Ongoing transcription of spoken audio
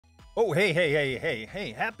Oh,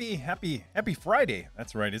 hey, happy Friday.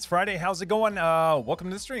 That's right. It's Friday. How's it going? Welcome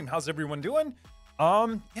to the stream. How's everyone doing?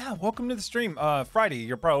 Yeah, welcome to the stream. Friday,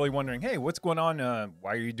 you're probably wondering, hey, what's going on?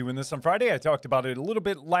 Why are you doing this on Friday? I talked about it a little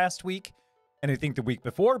bit last week and I think the week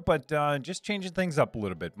before, but just changing things up a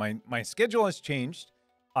little bit. My schedule has changed.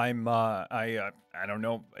 I don't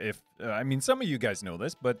know if I mean some of you guys know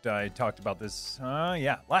this, but I talked about this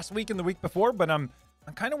last week and the week before, but I'm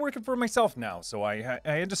kind of working for myself now, so I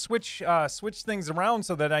had to switch things around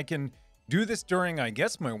so that I can do this during, I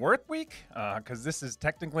guess, my work week, because this is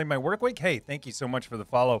technically my work week. Hey, thank you so much for the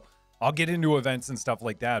follow. I'll get into events and stuff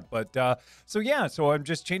like that, but so I'm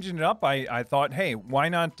just changing it up. I thought, hey, why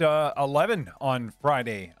not 11 on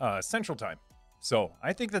Friday Central Time? So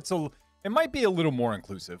I think it might be a little more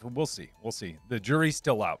inclusive. We'll see. The jury's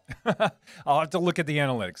still out. I'll have to look at the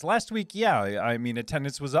analytics. Last week, yeah, I mean,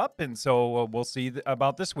 attendance was up, and so we'll see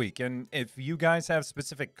about this week. And if you guys have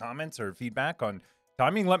specific comments or feedback on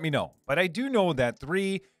timing, let me know. But I do know that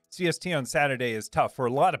 3 CST on Saturday is tough for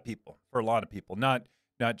a lot of people. Not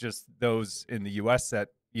just those in the U.S. that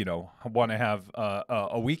want to have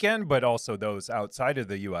a weekend, but also those outside of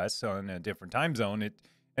the U.S. on a different time zone. It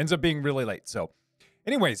ends up being really late. So.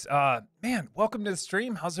 Anyways, man, welcome to the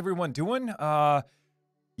stream. How's everyone doing?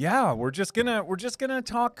 Yeah, we're just gonna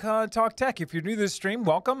talk tech. If you're new to the stream,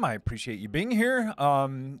 welcome. I appreciate you being here.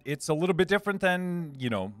 It's a little bit different than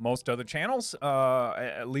most other channels.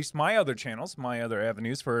 At least my other channels, my other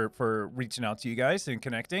avenues for reaching out to you guys and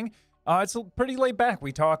connecting. It's pretty laid back.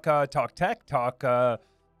 We talk tech,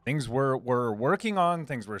 things we're working on,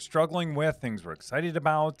 things we're struggling with, things we're excited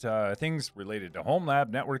about, things related to homelab,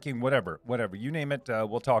 networking, whatever, you name it,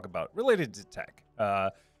 we'll talk about related to tech.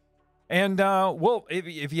 Well,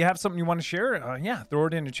 if you have something you want to share, yeah, throw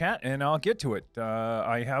it in the chat and I'll get to it.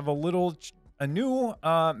 I have a new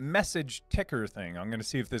message ticker thing. I'm going to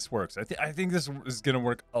see if this works. I think this is going to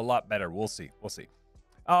work a lot better. We'll see.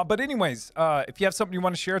 But anyways, if you have something you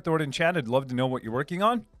want to share, throw it in chat. I'd love to know what you're working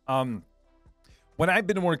on. What I've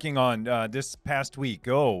been working on this past week,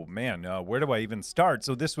 oh man, where do I even start?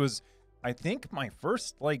 So this was, I think, my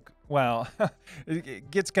first,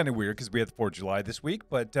 it gets kind of weird because we had the 4th of July this week,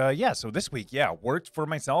 but yeah, so this week, yeah, worked for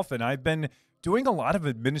myself, and I've been doing a lot of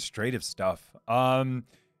administrative stuff.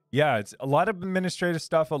 Yeah, it's a lot of administrative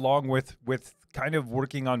stuff along with kind of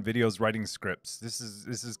working on videos, writing scripts. This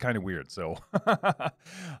is kind of weird. So,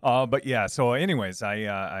 but yeah. So, anyways,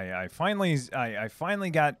 I finally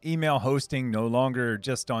got email hosting, no longer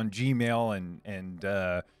just on Gmail,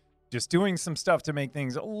 and just doing some stuff to make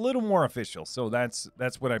things a little more official. So that's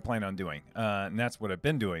what I plan on doing, and that's what I've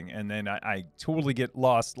been doing. And then I totally get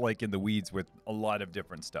lost like in the weeds with a lot of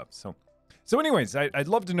different stuff. So anyways, I'd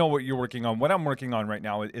love to know what you're working on. What I'm working on right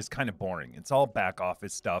now is kind of boring. It's all back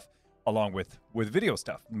office stuff along with video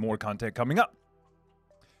stuff. More content coming up.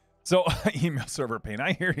 So email server pain.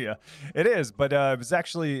 I hear you. It is, but it was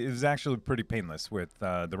actually pretty painless with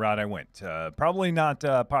the route I went. Probably not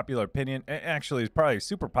popular opinion. Actually, it's probably a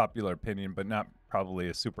super popular opinion, but not probably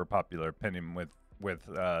a super popular opinion with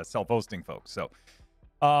self-hosting folks. So.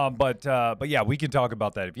 But yeah, we can talk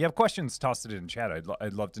about that. If you have questions, toss it in chat.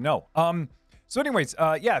 I'd love to know. So anyways,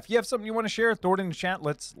 yeah, if you have something you want to share, throw it in the chat.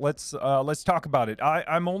 Let's talk about it.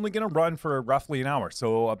 I'm only gonna run for roughly an hour,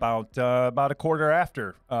 so about a quarter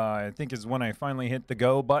after I think is when I finally hit the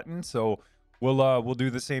go button. So we'll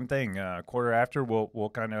do the same thing. Quarter after,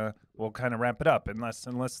 we'll kind of wrap it up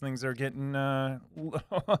unless things are getting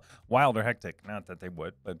wild or hectic. Not that they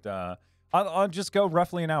would, but I'll just go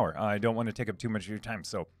roughly an hour. I don't want to take up too much of your time.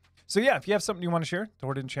 So yeah, if you have something you want to share,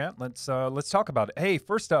 throw it in chat. Let's talk about it. Hey,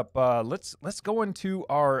 first up, let's go into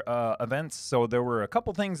our events. So there were a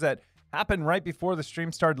couple things that happened right before the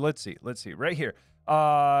stream started. Let's see, right here.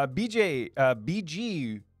 BG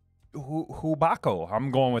Hubako.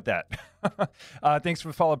 I'm going with that. Thanks for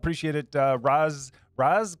the follow. Appreciate it.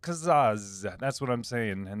 Raz Kazaz, that's what I'm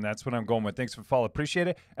saying, and that's what I'm going with. Thanks for the follow. Appreciate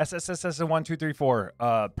it.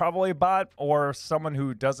 SSSS1234. Probably a bot or someone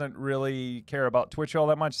who doesn't really care about Twitch all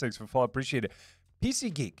that much. Thanks for the follow. Appreciate it.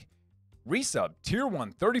 PC Geek. Resub. Tier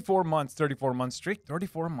 1. 34 months. 34 month streak.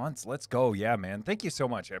 34 months. Let's go. Yeah, man. Thank you so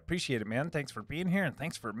much. I appreciate it, man. Thanks for being here, and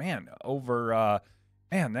thanks for, man, over...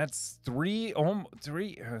 Man, that's three.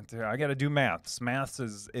 I got to do maths. Maths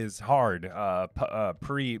is hard.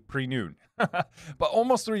 Pre-noon, but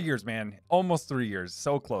almost 3 years, man. Almost 3 years.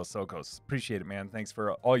 So close. Appreciate it, man. Thanks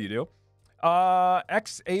for all you do.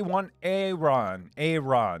 XA1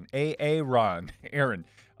 Aaron.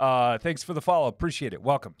 Thanks for the follow. Appreciate it.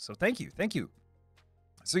 Welcome. So thank you.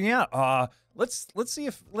 So yeah, let's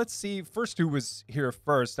see first who was here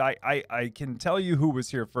first. I can tell you who was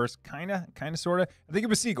here first, kinda sorta. I think it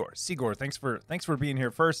was Sigor. Sigor, thanks for being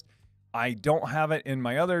here first. I don't have it in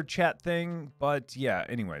my other chat thing, but yeah,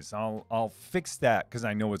 anyways, I'll fix that because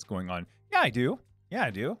I know what's going on. Yeah, I do. Yeah, I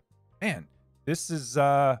do. Man, this is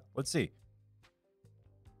let's see.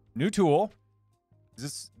 New tool.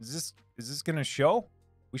 Is this gonna show?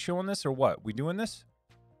 We showing this or what? We doing this?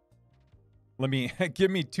 Let me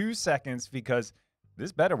give me 2 seconds because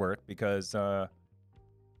this better work because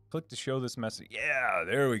click to show this message. Yeah,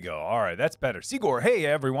 there we go. All right, that's better. Sigor, hey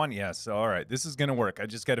everyone. Yes, all right, this is gonna work. I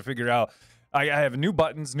just got to figure out. I have new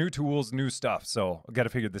buttons, new tools, new stuff. So I got to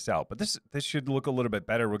figure this out. But this should look a little bit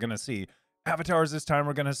better. We're gonna see avatars this time.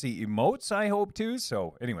 We're gonna see emotes, I hope too.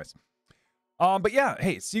 So, anyways. But yeah,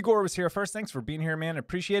 hey, Sigor was here first. Thanks for being here, man.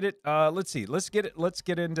 Appreciate it. Let's see. Let's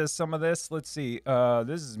get into some of this. Let's see.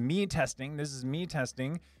 This is me testing.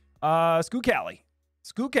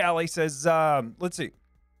 Skook Alley says, let's see.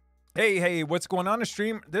 Hey, what's going on? A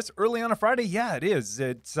stream this early on a Friday? Yeah, it is.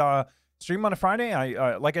 It's stream on a Friday.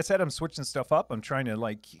 I like I said, I'm switching stuff up. I'm trying to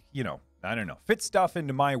I don't know, fit stuff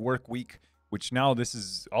into my work week, which now this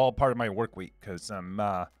is all part of my work week because I'm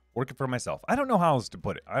working for myself. I don't know how else to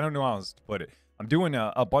put it. I'm doing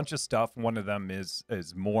a bunch of stuff. One of them is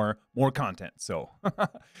more content. So,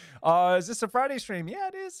 is this a Friday stream? Yeah,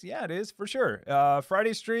 it is. Yeah, it is for sure.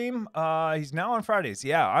 Friday stream. He's now on Fridays.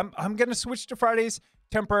 Yeah, I'm gonna switch to Fridays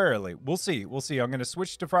temporarily. We'll see. I'm gonna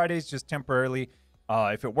switch to Fridays just temporarily.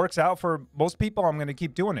 If it works out for most people, I'm gonna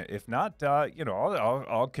keep doing it. If not,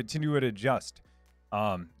 I'll continue to adjust.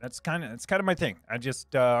 That's kind of my thing.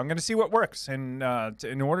 I'm gonna see what works, and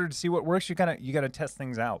in order to see what works, you gotta test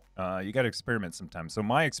things out. You gotta experiment sometimes. So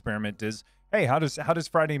my experiment is, hey, how does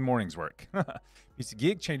Friday mornings work? Piece of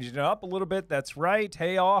Geek changing it up a little bit. That's right.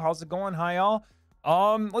 Hey all, how's it going? Hi all.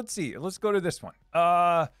 Let's see. Let's go to this one.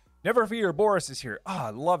 Never Fear, Boris is here.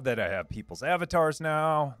 I love that I have people's avatars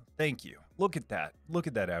now. Thank you. Look at that. Look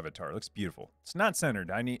at that avatar. It looks beautiful. It's not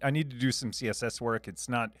centered. I need to do some CSS work. It's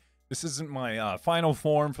not. This isn't my final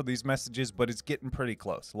form for these messages, but it's getting pretty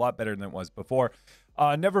close. A lot better than it was before.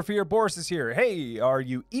 Never Fear, Boris is here. Hey, are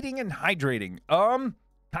you eating and hydrating?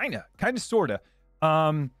 Kinda, sorta.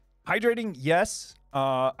 Hydrating, yes.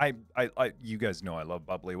 You guys know I love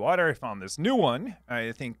bubbly water. I found this new one.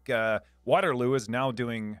 I think Waterloo is now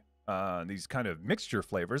doing these kind of mixture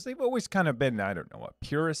flavors. They've always kind of been, a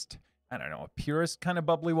purist kind of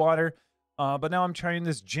bubbly water. But now I'm trying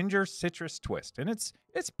this ginger citrus twist, and it's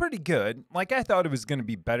pretty good. Like, I thought it was going to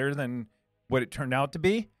be better than what it turned out to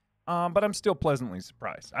be, but I'm still pleasantly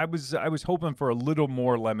surprised. I was hoping for a little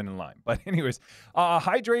more lemon and lime. But anyways,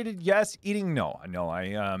 hydrated, yes. Eating, no.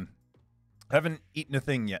 I haven't eaten a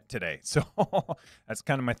thing yet today, so that's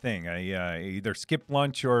kind of my thing. I either skip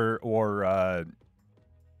lunch or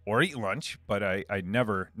eat lunch, but I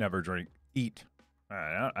never eat.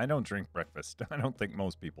 I don't drink breakfast. I don't think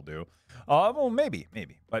most people do. Well, maybe.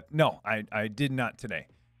 But no, I did not today.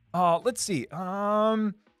 Let's see.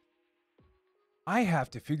 I have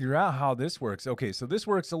to figure out how this works. Okay, so this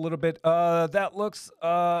works a little bit. That looks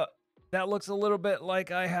a little bit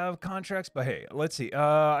like I have contracts, but hey, let's see.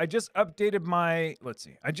 I just updated my,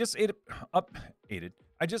 I just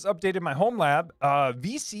updated my HomeLab,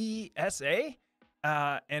 VCSA.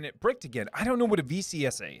 And it bricked again. I don't know what a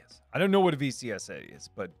VCSA is.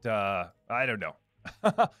 But I don't know.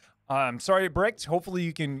 I'm sorry it bricked. Hopefully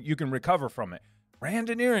you can recover from it.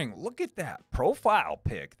 Randoneering, look at that profile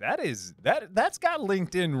pic. That's got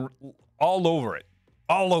LinkedIn all over it.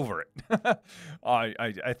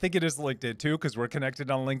 I think it is LinkedIn too because we're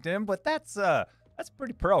connected on LinkedIn. But that's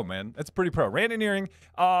pretty pro, man. That's pretty pro. Randoneering,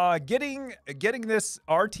 getting this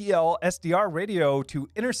RTL SDR radio to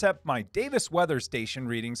intercept my Davis weather station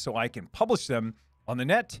readings so I can publish them on the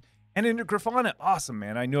net and into Grafana. Awesome,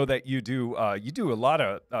 man. I know that you do a lot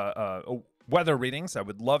of weather readings. I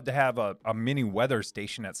would love to have a mini weather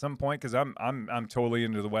station at some point because I'm totally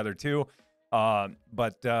into the weather too.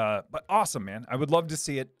 But awesome, man. I would love to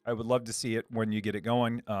see it. When you get it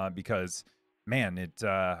going because man,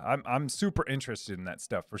 I'm super interested in that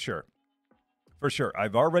stuff for sure.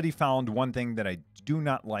 I've already found one thing that I do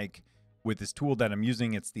not like with this tool that I'm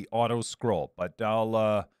using. It's the auto scroll, but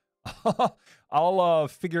I'll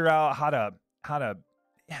figure out how to.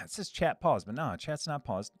 Yeah, it says chat pause, but no, chat's not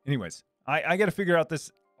paused. Anyways, I got to figure out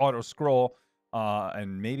this auto scroll,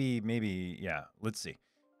 and maybe yeah. Let's see.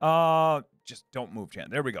 Just don't move, chat.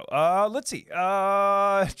 There we go. Let's see.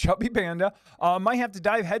 Chubby Panda. Might have to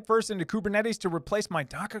dive headfirst into Kubernetes to replace my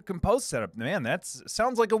Docker Compose setup. Man, that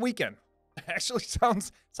sounds like a weekend. actually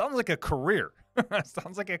sounds like a career.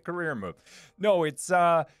 Sounds like a career move. No, it's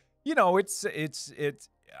you know, it's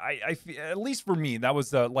at least for me, that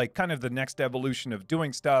was the like kind of the next evolution of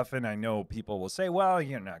doing stuff. And I know people will say, well,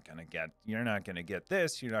 you're not gonna get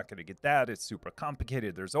this, you're not gonna get that. It's super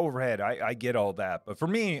complicated. There's overhead. I get all that, but for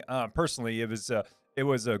me personally, it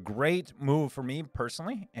was a great move for me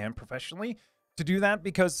personally and professionally to do that,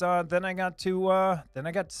 because then I got to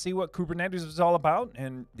see what Kubernetes was all about,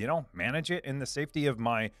 and manage it in the safety of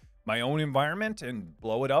my own environment and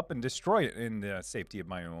blow it up and destroy it in the safety of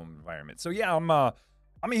my own environment. So yeah, I'm a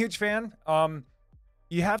huge fan.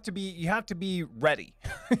 You have to be ready.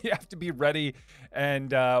 You have to be ready.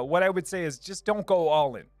 And what I would say is just don't go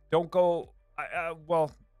all in. Don't go. Well,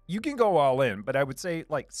 you can go all in, but I would say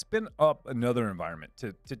like spin up another environment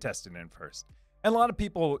to test it in first. And a lot of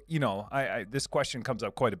people, this question comes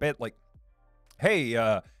up quite a bit. Like, hey,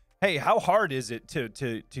 how hard is it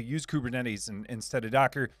to use Kubernetes instead of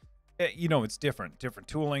Docker? It's different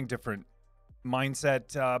tooling, different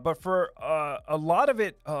mindset. But for a lot of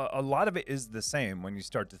it is the same when you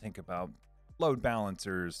start to think about load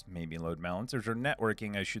balancers, or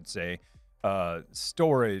networking, I should say,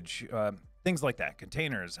 storage, things like that,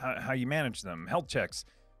 containers, how you manage them, health checks.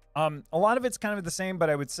 A lot of it's kind of the same, but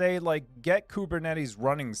I would say like get Kubernetes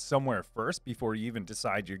running somewhere first before you even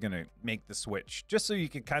decide you're going to make the switch, just so you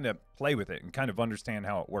can kind of play with it and kind of understand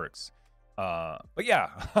how it works. But yeah,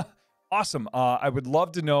 awesome. I would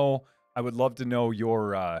love to know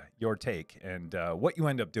your take and what you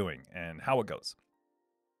end up doing and how it goes.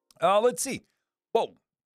 Let's see. Whoa,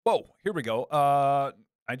 here we go.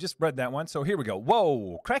 I just read that one, so here we go.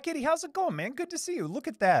 Whoa, Crack Kitty, how's it going, man? Good to see you. Look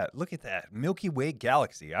at that. Milky Way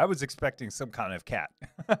galaxy. I was expecting some kind of cat.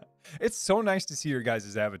 It's so nice to see your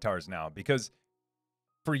guys' avatars now, because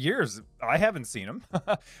for years I haven't seen them.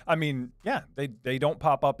 I mean, yeah, they don't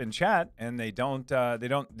pop up in chat, and they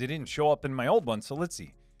didn't show up in my old one. So let's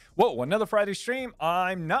see. Whoa, another Friday stream.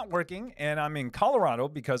 I'm not working, and I'm in Colorado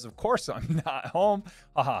because, of course, I'm not home.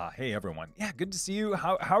 Hey, everyone. Yeah, good to see you.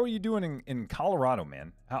 How are you doing in Colorado,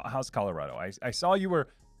 man? How's Colorado? I saw you were,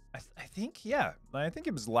 I think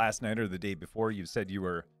it was last night or the day before, you said you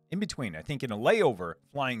were in between, I think in a layover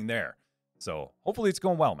flying there. So hopefully it's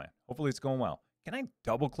going well, man. Hopefully it's going well. Can I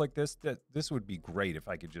double-click this? This would be great if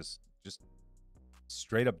I could just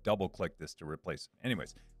straight up double-click this to replace it.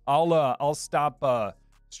 Anyways, I'll stop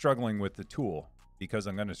struggling with the tool, because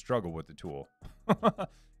I'm going to struggle with the tool.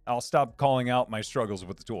 I'll stop calling out my struggles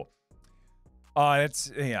with the tool. I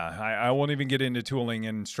won't even get into tooling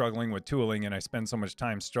and struggling with tooling, and I spend so much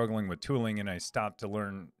time struggling with tooling, and I stop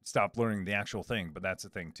learning the actual thing, but that's a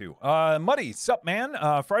thing too. Muddy, sup, man?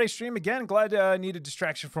 Friday stream again. Glad I need a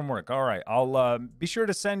distraction from work. All right, I'll be sure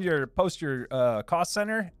to post your cost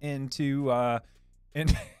center into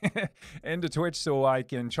Twitch, so I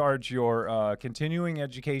can charge your continuing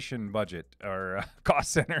education budget or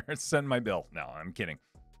cost center. Send my bill. No, I'm kidding.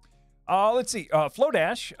 Let's see.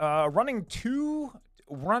 Flowdash running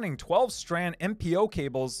 12-strand MPO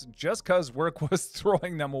cables just because work was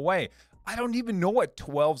throwing them away. I don't even know what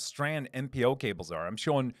 12-strand MPO cables are. I'm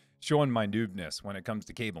showing my noobness when it comes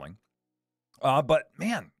to cabling. But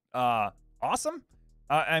man, awesome.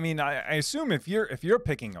 I mean, I assume if you're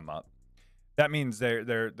picking them up, that means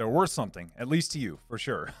they're worth something, at least to you, for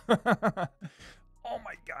sure. Oh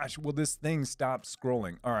my gosh, will this thing stop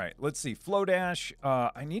scrolling? All right, let's see. Flowdash,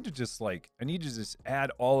 I need to just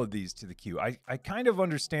add all of these to the queue. I kind of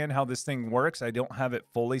understand how this thing works. I don't have it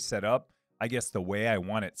fully set up, I guess, the way I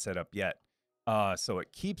want it set up yet. So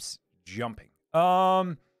it keeps jumping.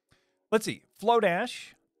 Let's see.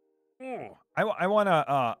 Flowdash. Ooh, I want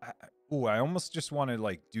to I almost just want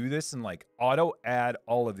to do this and auto add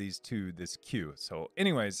all of these to this queue. So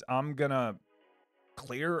anyways, I'm gonna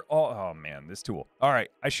clear all. Oh man, this tool. All right,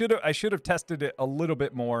 I should have tested it a little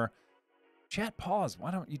bit more. Chat pause.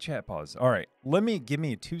 Why don't you chat pause? All right, give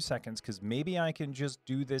me 2 seconds, because maybe I can just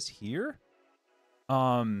do this here.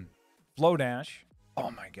 Flowdash.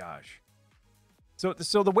 Oh my gosh. So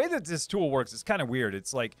the way that this tool works is kind of weird.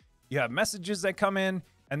 It's like you have messages that come in,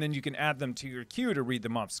 and then you can add them to your queue to read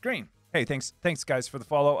them off screen. Hey, thanks guys for the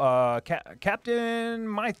follow.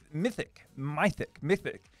 Captain Mythic, Valorant,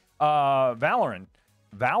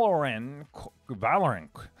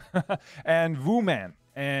 and Vuman,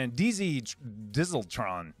 and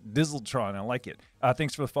Dizzletron. I like it.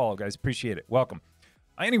 Thanks for the follow, guys. Appreciate it. Welcome.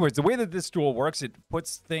 Anyways, the way that this tool works,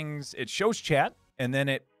 it shows chat, and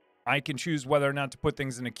then I can choose whether or not to put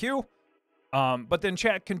things in a queue. But then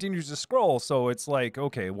chat continues to scroll, so it's like,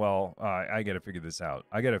 okay, well, I gotta figure this out.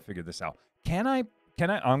 Can I?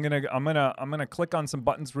 I'm gonna click on some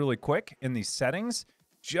buttons really quick in these settings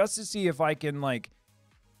just to see if I can like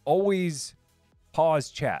always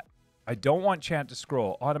pause chat. I don't want chat to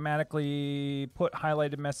scroll. Automatically put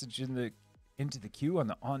highlighted message into the queue on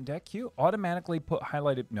the on deck queue. Automatically put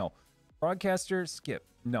highlighted. No. Broadcaster skip.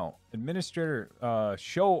 No. Administrator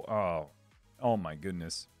show. Oh my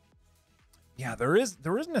goodness. Yeah, there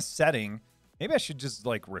isn't a setting. Maybe I should just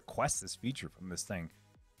like request this feature from this thing.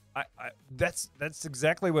 That's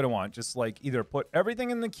exactly what I want. Just like either put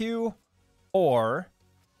everything in the queue or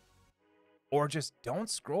just don't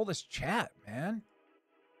scroll this chat, man.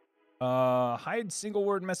 Hide single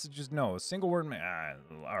word messages. No, single word. All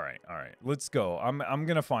right. Let's go. I'm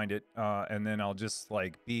gonna find it, and then I'll just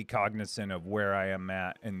like be cognizant of where I am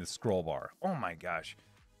at in the scroll bar. Oh my gosh,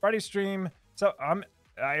 Friday stream. So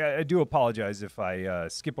I do apologize if I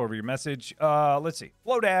skip over your message. Let's see.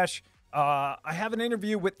 Flowdash. I have an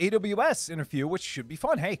interview with AWS in a few, which should be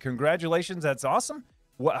fun. Hey, congratulations. That's awesome.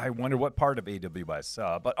 I wonder what part of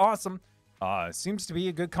AWS, but awesome. Seems to be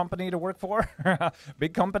a good company to work for.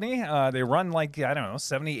 Big company. They run like, I don't know,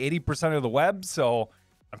 70-80% of the web. So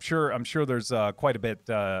I'm sure there's quite a bit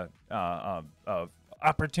of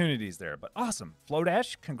opportunities there. But awesome.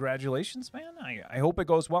 Flowdash, congratulations, man. I hope it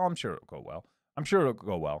goes well. I'm sure it'll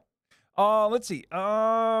go well. Let's see.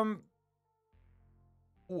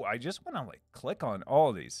 Ooh, I just want to like click on all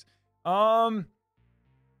of these.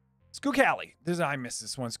 Skookally. I missed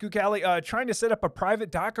this one. Skookally, trying to set up a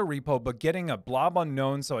private Docker repo, but getting a blob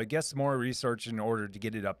unknown. So I guess more research in order to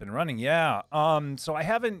get it up and running. Yeah. So I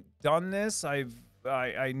haven't done this. I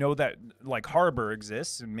know that like Harbor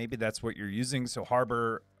exists, and maybe that's what you're using. So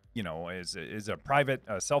Harbor, you know, is a private,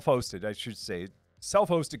 self-hosted, I should say,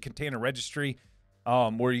 self-hosted container registry,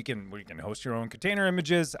 where you can host your own container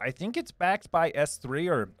images. I think it's backed by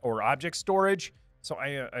S3 or object storage. So I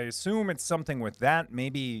assume it's something with that.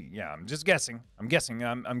 Maybe, yeah, I'm just guessing. I'm guessing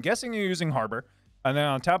you're using Harbor. And then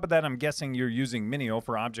on top of that, I'm guessing you're using Minio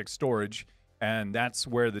for object storage. And that's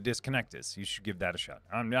where the disconnect is. You should give that a shot.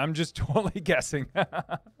 I'm just totally guessing.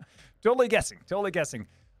 Totally guessing.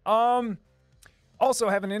 Also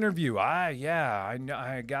have an interview. I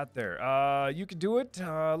got there. You could do it.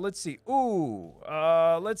 Let's see.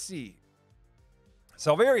 Let's see.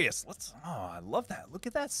 Salvarius. I love that. Look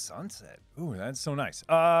at that sunset. Ooh, that's so nice.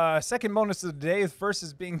 Second bonus of the day. The first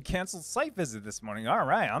is being canceled site visit this morning. All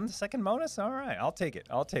right, I'm the second bonus. All right, I'll take it.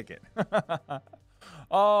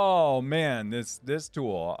 Oh man, this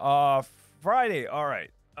tool. Friday. All right.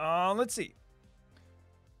 Let's see.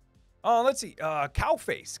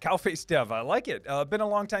 Cowface Dev. I like it. Been a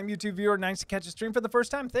long time YouTube viewer. Nice to catch a stream for the first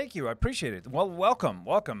time. Thank you. I appreciate it. Well, welcome.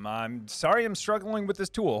 I'm sorry I'm struggling with this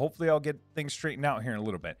tool. Hopefully I'll get things straightened out here in a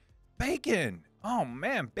little bit. Bacon. Oh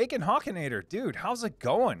man, Bacon Hawkinator. Dude, how's it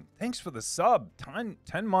going? Thanks for the sub.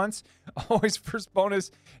 10 months. Always first bonus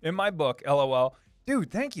in my book. LOL. Dude,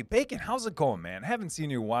 thank you. Bacon, how's it going, man? I haven't seen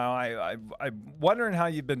you in a while. I'm wondering how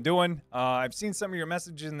you've been doing. I've seen some of your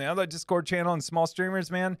messages in the other Discord channel and small streamers,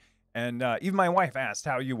 man. And even my wife asked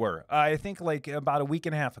how you were. I think like about a week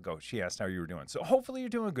and a half ago, she asked how you were doing. So hopefully you're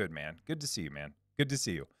doing good, man. Good to see you, man. Good to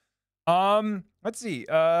see you. Let's see.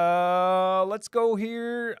 Let's go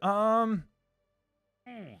here.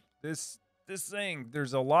 This thing.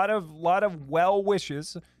 There's a lot of well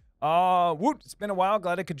wishes. Woot, it's been a while.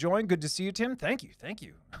 Glad I could join. Good to see you, Tim. Thank you.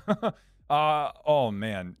 Oh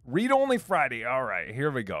man, read only Friday. All right,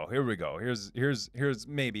 here we go. Here's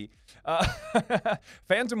maybe.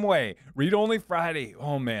 Phantom Way, read only Friday.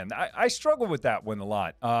 Oh man, I struggle with that one a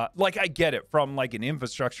lot. Like I get it from like an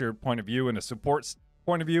infrastructure point of view and a support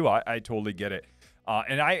point of view. I totally get it.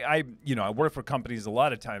 And I work for companies a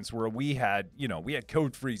lot of times where we had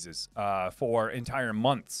code freezes for entire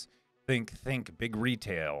months. Think big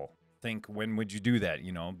retail. Think when would you do that?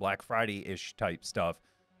 Black Friday-ish type stuff.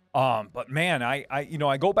 But man,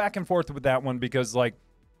 I go back and forth with that one because like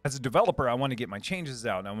as a developer, I want to get my changes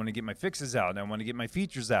out. I want to get my fixes out. I want to get my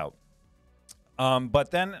features out.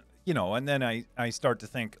 But then, and then I start to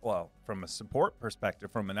think, well, from a support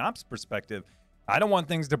perspective, from an ops perspective, I don't want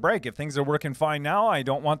things to break. If things are working fine now, I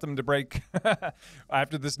don't want them to break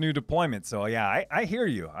after this new deployment. So yeah, I hear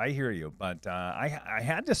you. But I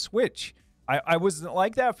had to switch. I was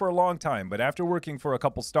like that for a long time. But after working for a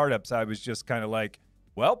couple startups, I was just kind of like,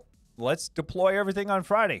 well, let's deploy everything on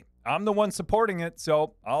Friday. I'm the one supporting it,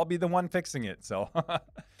 so I'll be the one fixing it. So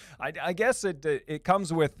I guess it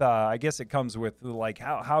comes with like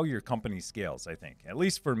how your company scales. I think at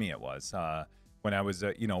least for me it was when I was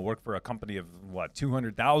worked for a company of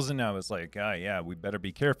 200,000. I was like, yeah, we better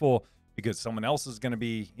be careful because someone else is going to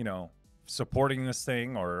be supporting this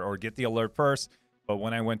thing or get the alert first. But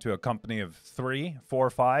when I went to a company of 3, 4,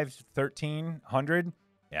 5, 1,300,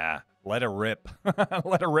 yeah. let her rip.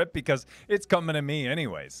 Let her rip because it's coming to me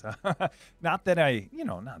anyways. Not that I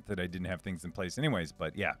didn't have things in place anyways,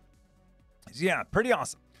 but yeah. Yeah, pretty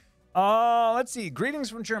awesome. Let's see. Greetings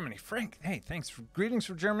from Germany. Frank, hey, thanks for greetings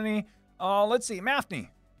from Germany. Let's see. Mafney.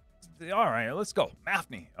 All right, let's go.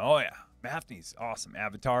 Mafney. Oh yeah. Mafney's awesome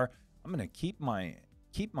avatar. I'm going to keep my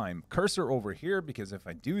cursor over here because if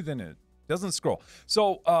I do, then it doesn't scroll.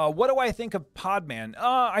 So, what do I think of Podman?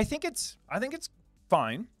 I think it's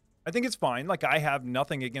fine. I think it's fine. Like, I have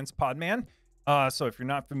nothing against Podman. So if you're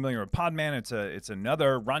not familiar with Podman, it's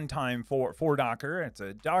another runtime for Docker. It's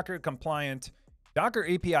a Docker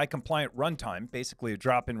API compliant runtime, basically a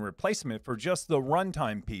drop-in replacement for just the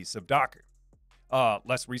runtime piece of Docker.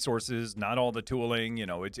 Less resources, not all the tooling. You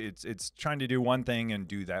know, it's trying to do one thing and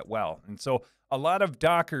do that well. And so a lot of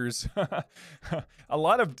Dockers, a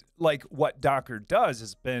lot of like what Docker does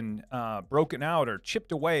has been broken out or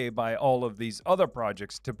chipped away by all of these other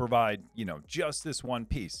projects to provide, you know, just this one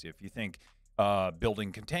piece. If you think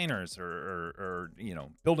building containers or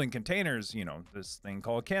building containers, you know, this thing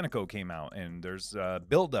called Canico came out, and there's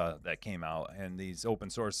Builda that came out, and these open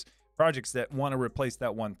source projects that want to replace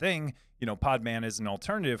that one thing. You know, Podman is an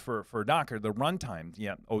alternative for Docker, the runtime,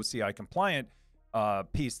 yeah, OCI compliant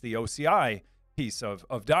piece, the OCI piece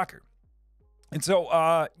of Docker. And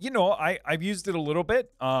so, you know, I've used it a little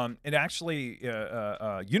bit. It actually,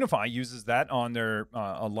 Unify uses that on their,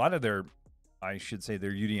 a lot of their, I should say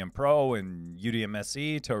their UDM Pro and UDM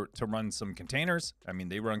SE to run some containers. I mean,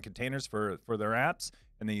 they run containers for their apps,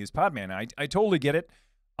 and they use Podman. I totally get it.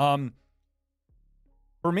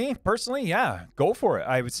 For me, personally, yeah, go for it.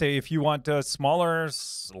 I would say if you want a smaller,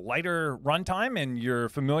 lighter runtime and you're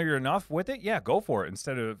familiar enough with it, yeah, go for it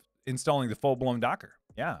instead of installing the full-blown Docker.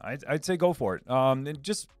 Yeah, I'd say go for it.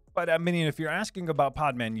 But I mean, if you're asking about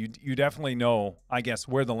Podman, you definitely know, I guess,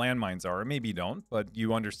 where the landmines are. Or maybe you don't, but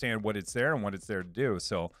you understand what it's there and what it's there to do.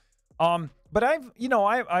 So, but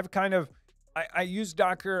I've kind of, I use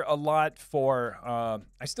Docker a lot for,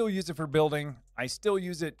 I still use it for building. I still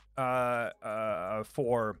use it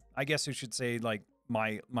for, I guess you should say, like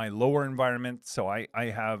my lower environment. So I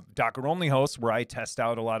have Docker only hosts where I test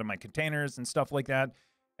out a lot of my containers and stuff like that.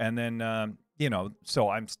 And then, so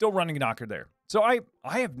I'm still running Docker there. So I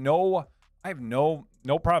have no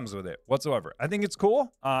problems with it whatsoever. I think it's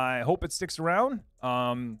cool. I hope it sticks around.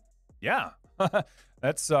 Yeah,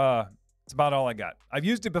 that's about all I got. I've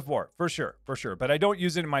used it before, for sure. But I don't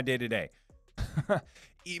use it in my day-to-day.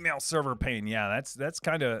 Email server pain. Yeah, that's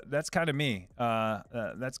kind of me.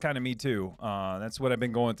 That's kind of me too. That's what I've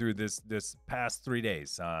been going through this past 3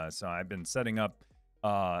 days. So I've been setting up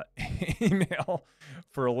email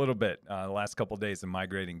for a little bit the last couple of days and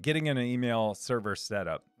migrating, getting an email server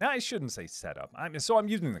setup. Now, I shouldn't say setup. I'm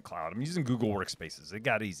using the cloud. I'm using Google Workspaces. It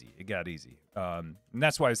got easy. And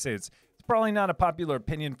that's why I say it's probably not a popular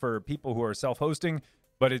opinion for people who are self-hosting,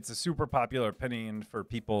 but it's a super popular opinion for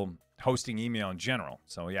people hosting email in general.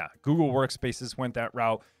 So yeah, Google Workspaces went that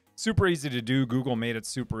route. Super easy to do. Google made it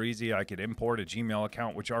super easy. I could import a Gmail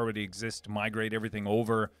account, which already exists, migrate everything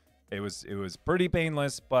over. It was pretty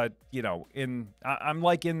painless, but you know, I'm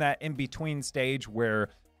like in that in-between stage where,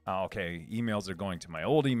 okay, emails are going to my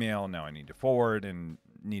old email. Now I need to forward and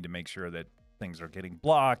need to make sure that things are getting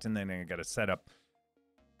blocked. And then I got to set up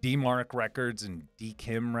DMARC records and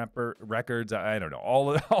DKIM records. I don't know.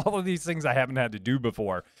 All of these things I haven't had to do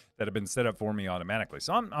before that have been set up for me automatically.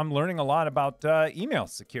 So I'm learning a lot about email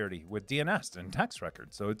security with DNS and text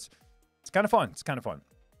records. So it's kind of fun.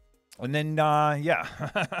 And then yeah,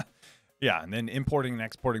 and then importing and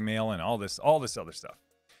exporting mail and all this other stuff.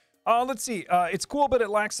 Let's see. It's cool, but it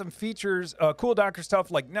lacks some features. Cool Docker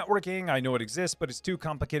stuff like networking. I know it exists, but it's too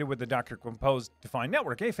complicated with the Docker Compose defined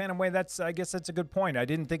network. Hey, Phantom Way, I guess that's a good point. I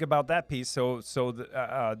didn't think about that piece. So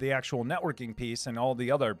the actual networking piece and all the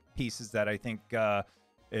other pieces that I think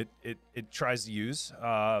it tries to use.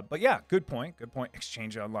 But yeah, good point.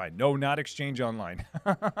 Exchange Online. No, not Exchange Online.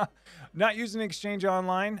 Not using Exchange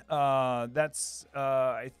Online. That's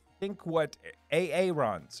I think what AA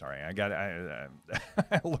runs. Sorry, I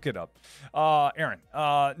look it up. Aaron.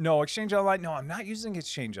 No, Exchange Online. No, I'm not using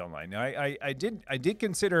Exchange Online. I did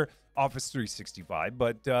consider Office 365,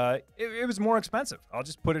 but it was more expensive. I'll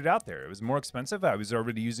just put it out there. It was more expensive. I was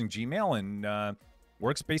already using Gmail and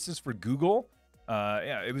Workspaces for Google.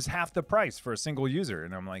 Yeah, it was half the price for a single user,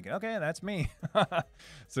 and I'm like, okay, that's me.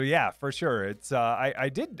 So yeah, for sure, it's I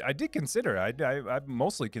did consider. I've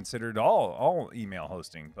mostly considered all email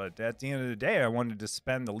hosting, but at the end of the day, I wanted to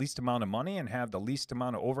spend the least amount of money and have the least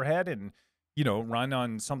amount of overhead, and run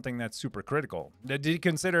on something that's super critical. Did you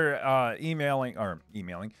consider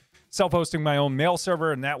self-hosting my own mail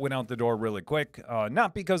server, and that went out the door really quick.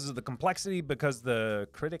 Not because of the complexity, because the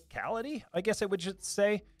criticality, I guess I would just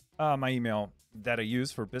say. My email that I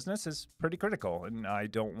use for business is pretty critical, and I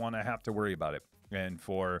don't want to have to worry about it. And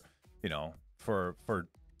for, you know, for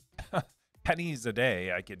pennies a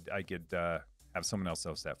day, I could have someone else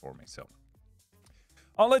host that for me. So,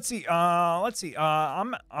 let's see.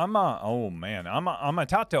 I'm a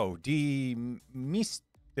Tato di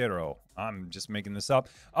Mistero. I'm just making this up.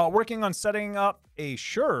 Working on setting up a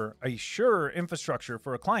sure infrastructure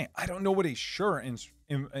for a client. I don't know what a sure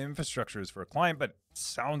infrastructure is for a client, but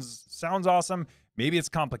sounds awesome. Maybe it's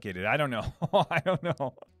complicated. I don't know. I don't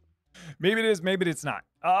know. Maybe it is. Maybe it's not.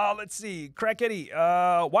 Let's see. Crack Eddie.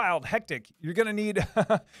 Wild, hectic. You're gonna need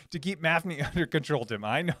to keep Mafney under control, Tim.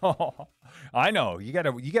 I know. I know. You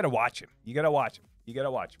gotta watch him. You gotta watch him. You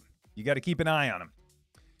gotta watch him. You gotta keep an eye on him.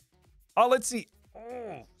 Let's see.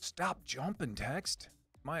 Oh, stop jumping, text.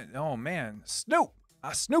 Oh man, Snoop.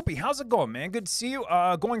 Snoopy, how's it going, man? Good to see you.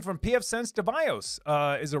 Going from PFSense to BIOS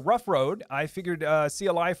is a rough road. I figured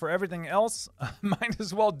CLI for everything else. Might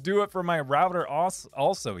as well do it for my router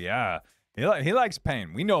also. Yeah, he likes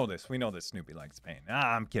pain. We know this. We know that Snoopy likes pain.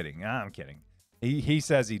 I'm kidding. I'm kidding. He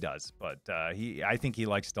says he does, but I think he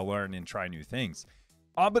likes to learn and try new things.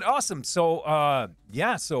 But awesome. So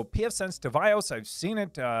yeah. So PFSense to BIOS, I've seen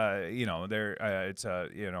it. You know, it's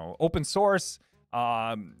open source.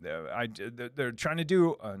 They're trying to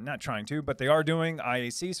do, not trying to, but they are doing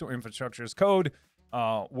IAC, so infrastructure as code,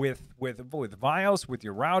 with BIOS, with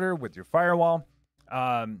your router, with your firewall,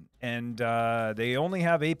 and they only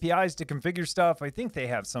have APIs to configure stuff. I think they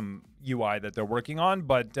have some UI that they're working on,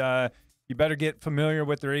 but you better get familiar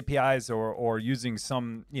with their APIs or using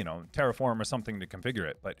some, Terraform or something to configure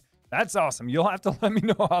it. But that's awesome. You'll have to let me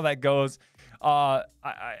know how that goes. I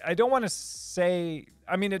don't want to say,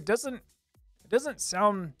 I mean, it doesn't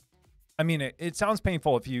sound, it sounds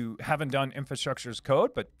painful if you haven't done infrastructure as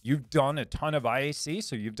code, but you've done a ton of IAC,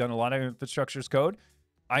 so you've done a lot of infrastructure as code.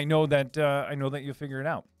 I know that you'll figure it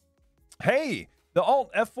out. Hey, the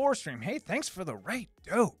Alt F4 stream. Hey, thanks for the rate,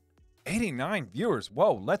 dude. 89 viewers.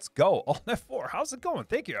 Whoa, let's go. Alt F4. How's it going?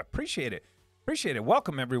 Thank you. I appreciate it. Appreciate it.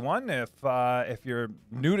 Welcome everyone. If you're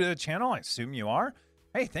new to the channel, I assume you are.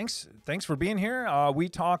 Hey, thanks for being here. We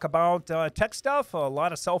talk about tech stuff, a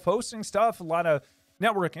lot of self-hosting stuff, a lot of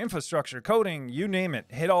network infrastructure, coding, you name it.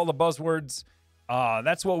 Hit all the buzzwords.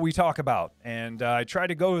 That's what we talk about. And I try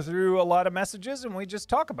to go through a lot of messages and we just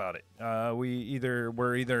talk about it.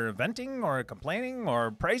 We're either venting or complaining or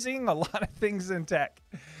praising a lot of things in tech.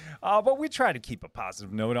 But we try to keep a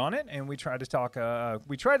positive note on it, and we try to talk.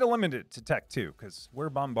 We try to limit it to tech too, because we're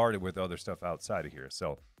bombarded with other stuff outside of here.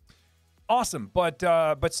 So. Awesome, but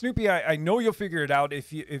Snoopy, I know you'll figure it out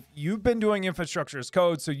if you've been doing infrastructure as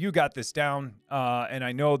code, so you got this down, and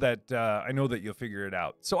I know that you'll figure it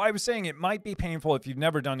out. So I was saying it might be painful if you've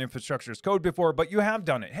never done infrastructure as code before, but you have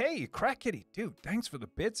done it. Hey, Crack Kitty, dude, thanks for the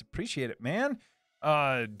bits, appreciate it, man.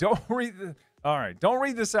 Don't read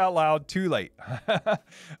this out loud. Too late.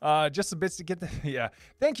 Just the bits to get the yeah.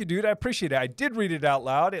 Thank you, dude. I appreciate it. I did read it out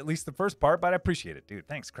loud, at least the first part, but I appreciate it, dude.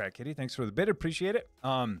 Thanks, Crack Kitty. Thanks for the bit. Appreciate it.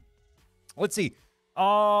 Let's see.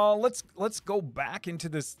 Let's go back into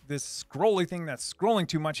this scrolly thing that's scrolling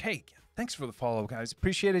too much. Hey, thanks for the follow, guys.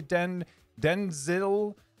 Appreciate it,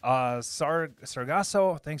 Denzil,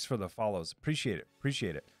 Sargasso. Thanks for the follows. Appreciate it.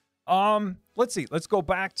 Appreciate it. Let's see. Let's go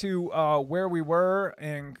back to where we were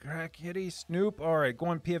and Crack Kitty, Snoop. All right,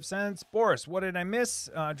 going PFSense. Boris, what did I miss?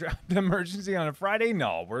 Dropped emergency on a Friday?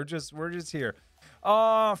 No, we're just here.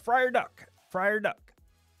 Friar Duck.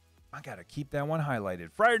 I gotta keep that one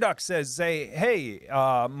highlighted. Friar Duck says, hey,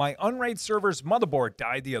 my Unraid server's motherboard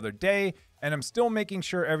died the other day, and I'm still making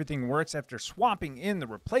sure everything works after swapping in the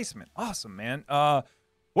replacement. Awesome, man.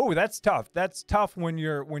 Whoa, that's tough. That's tough when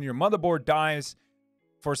your motherboard dies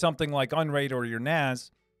for something like Unraid or your NAS.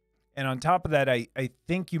 And on top of that, I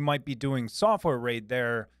think you might be doing software RAID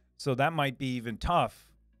there, so that might be even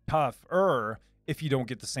tougher if you don't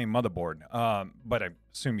get the same motherboard, but I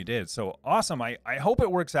assume you did. So awesome. I hope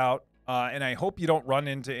it works out, and I hope you don't run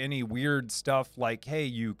into any weird stuff like, hey,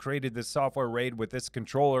 you created this software RAID with this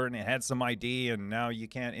controller and it had some ID and now you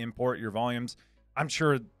can't import your volumes. I'm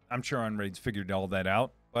sure Unraid's figured all that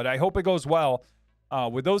out, but I hope it goes well.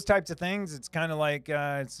 With those types of things, it's kind of like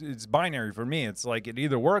it's binary for me. It's like it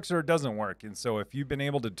either works or it doesn't work. And so if you've been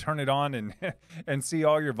able to turn it on and and see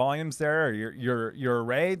all your volumes there, or your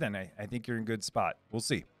array, then I think you're in a good spot. We'll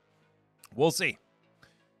see. We'll see.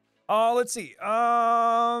 Let's see.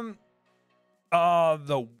 The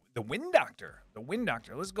Wind Doctor. The Wind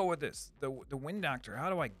Doctor. Let's go with this. The Wind Doctor. How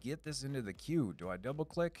do I get this into the queue? Do I double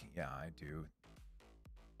click? Yeah, I do.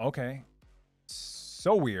 Okay.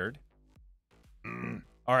 So weird.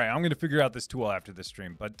 All right, I'm going to figure out this tool after this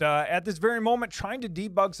stream. But at this very moment, trying to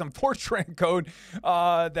debug some Fortran code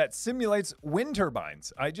that simulates wind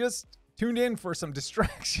turbines. I just tuned in for some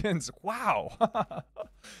distractions. Wow.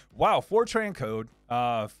 Wow, Fortran code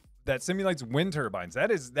that simulates wind turbines.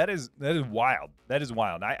 That is wild. That is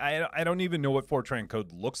wild. I don't even know what Fortran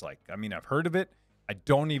code looks like. I mean, I've heard of it. I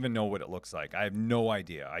don't even know what it looks like. I have no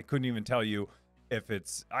idea. I couldn't even tell you if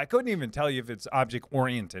it's object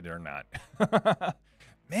oriented or not.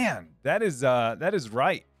 Man, that is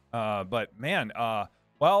right. But man,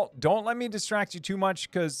 well, don't let me distract you too much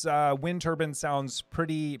because wind turbine sounds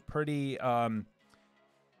pretty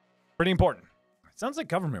important. It sounds like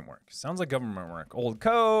government work. Old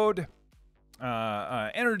code,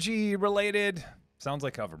 energy related. Sounds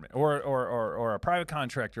like government or a private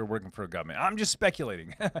contractor working for a government. I'm just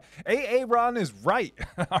speculating. Ron is right.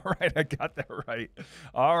 All right, I got that right.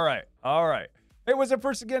 All right. Hey, was it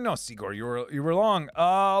first again? No, Sigor, you were long.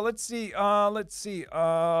 Let's see.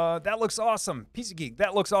 That looks awesome. Piece of Geek,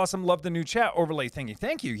 that looks awesome. Love the new chat overlay thingy.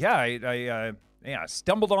 Thank you. Yeah, I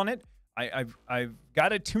stumbled on it. I've got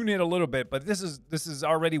to tune it a little bit, but this is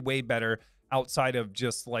already way better outside of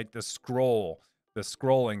just like the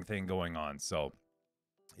scrolling thing going on. So.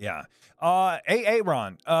 Yeah.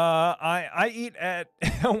 Ron, I eat at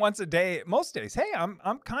once a day, most days. Hey, I'm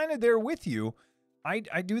kind of there with you. I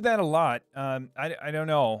do that a lot. I don't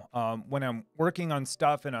know. When I'm working on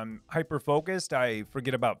stuff and I'm hyper focused, I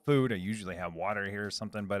forget about food. I usually have water here or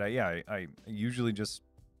something, but I usually just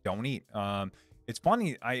don't eat. It's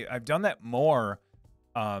funny. I've done that more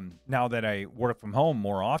now that I work from home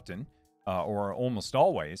more often, or almost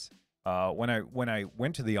always. When I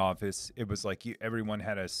went to the office, it was like everyone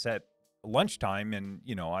had a set lunchtime, and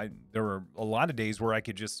there were a lot of days where I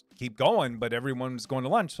could just keep going, but everyone was going to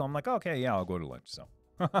lunch, so I'm like, okay, yeah, I'll go to lunch. So,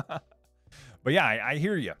 but yeah, I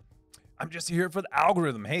hear you. I'm just here for the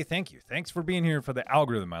algorithm. Hey, thank you. Thanks for being here for the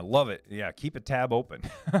algorithm. I love it. Yeah, keep a tab open.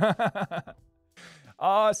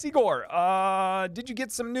 Sigor, did you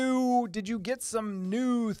get some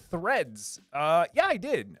new threads? Yeah, I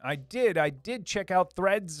did. I did check out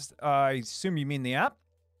Threads. I assume you mean the app.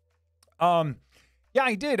 Yeah,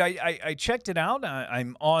 I did. I checked it out.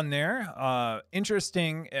 I'm on there.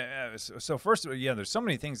 Interesting. So first, yeah, there's so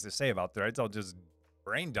many things to say about Threads. I'll just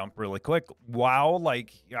brain dump really quick. Wow,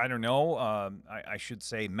 like, I don't know. I should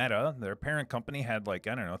say Meta, their parent company, had like,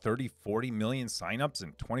 I don't know, 30, 40 million signups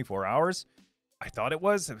in 24 hours. I thought it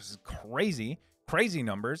was crazy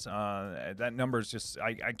numbers. That number is just,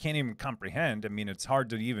 I can't even comprehend. I mean, it's hard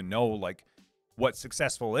to even know like what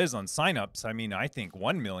successful is on signups. I mean, I think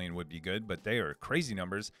 1 million would be good, but they are crazy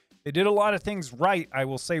numbers. They did a lot of things right, I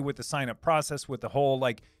will say, with the sign up process, with the whole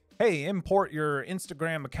like, hey, import your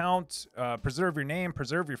Instagram account, preserve your name,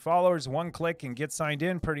 preserve your followers, one click and get signed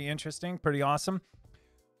in. Pretty interesting, pretty awesome.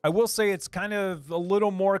 I will say it's kind of a little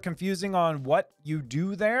more confusing on what you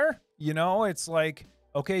do there. It's like,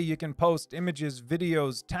 okay, you can post images,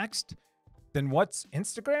 videos, text. Then what's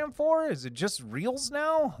Instagram for? Is it just Reels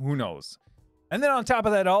now? Who knows? And then on top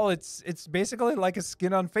of that all, it's basically like a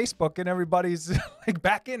skin on Facebook, and everybody's like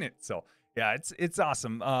back in it. So yeah, it's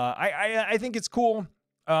awesome. I think it's cool.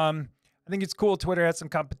 I think it's cool. Twitter has some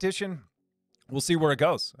competition. We'll see where it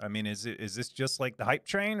goes. I mean, is this just like the hype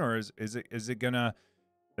train, or is it gonna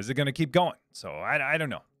keep going? So I don't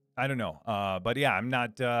know. But yeah, I'm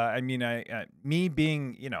not, me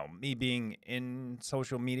being in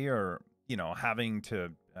social media, or, having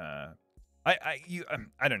to,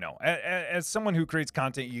 I don't know. As someone who creates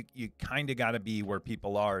content, you kind of got to be where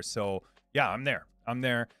people are. So yeah, I'm there.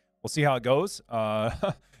 We'll see how it goes.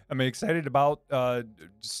 I'm excited about,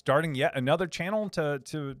 starting yet another channel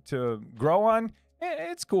to grow on.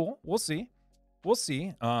 It's cool. We'll see.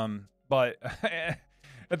 But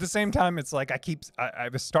at the same time, it's like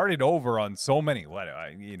I've started over on so many.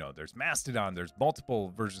 There's Mastodon. There's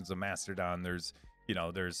multiple versions of Mastodon. There's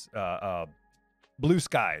Blue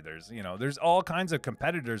Sky. There's all kinds of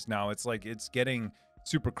competitors now. It's like it's getting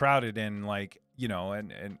super crowded, and like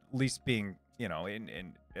and at least being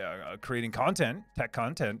in creating content, tech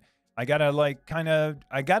content. I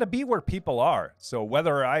gotta be where people are. So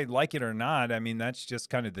whether I like it or not, I mean, that's just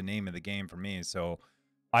kind of the name of the game for me. So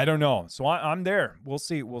I don't know. So I'm there. We'll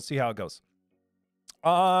see how it goes.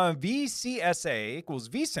 VCSA equals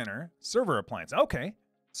vCenter server appliance. Okay.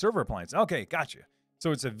 Server appliance. Okay. Gotcha.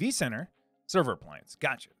 So it's a vCenter server appliance.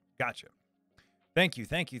 Gotcha. Thank you,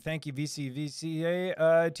 VCA,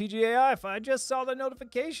 TGIF. I just saw the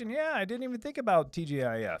notification. Yeah, I didn't even think about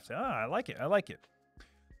TGIF. I like it.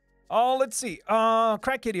 Oh, let's see.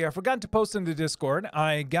 Crack Kitty, I forgot to post in the Discord.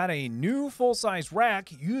 I got a new full-size rack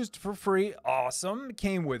used for free. Awesome.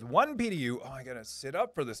 Came with 1 PDU. Oh, I gotta sit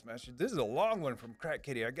up for this message. This is a long one from Crack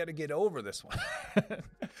Kitty. I gotta get over this one.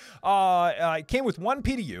 It came with 1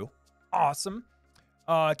 PDU. Awesome.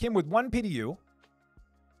 Came with 1 PDU,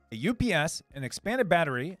 a UPS, an expanded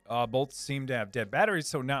battery. Both seem to have dead batteries,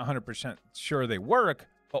 so not 100% sure they work.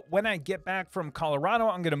 But when I get back from Colorado,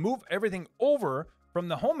 I'm gonna move everything over from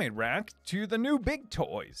the homemade rack to the new big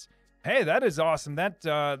toys. Hey, that is awesome. That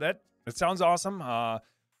sounds awesome.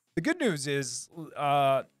 The good news is,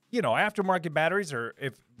 aftermarket batteries, or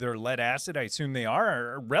if they're lead acid, I assume they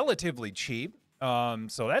are relatively cheap.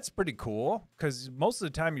 So that's pretty cool, because most of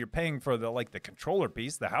the time you're paying for the controller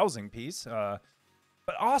piece, the housing piece. But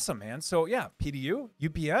awesome, man. So yeah, PDU,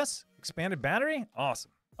 UPS, expanded battery,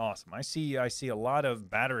 awesome. I see a lot of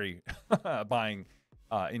battery buying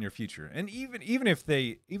in your future, and even if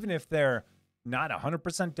they're not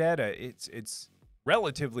 100% dead, it's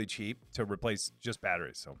relatively cheap to replace just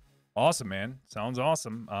batteries. So awesome, man. Sounds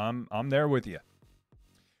awesome. I'm there with you.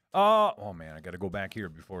 Oh man, I got to go back here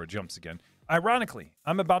before it jumps again. Ironically,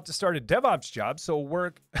 I'm about to start a DevOps job, so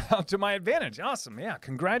work out to my advantage. Awesome, yeah.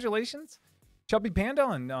 Congratulations, Chubby Panda,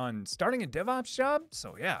 on starting a DevOps job.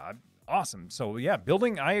 So yeah, awesome. So yeah,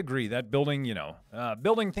 I agree that building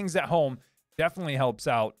things at home definitely helps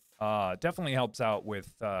out.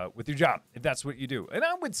 With your job, if that's what you do. And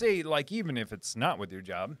I would say, even if it's not with your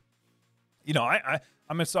job,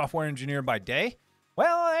 I'm a software engineer by day.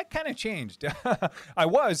 Well, that kind of changed. I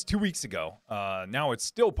was 2 weeks ago. Now it's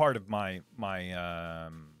still part of my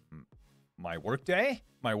work day,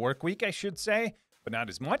 my work week, I should say, but not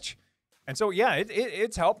as much. And so, yeah,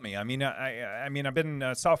 it's helped me. I mean, I've been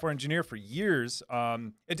a software engineer for years.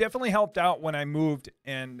 It definitely helped out when I moved,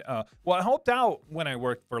 and it helped out when I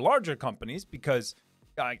worked for larger companies, because,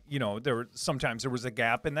 sometimes there was a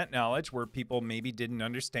gap in that knowledge where people maybe didn't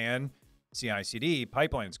understand CI/CD,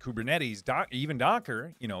 pipelines, Kubernetes, even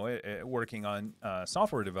Docker. Working on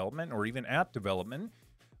software development or even app development.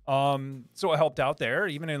 So it helped out there,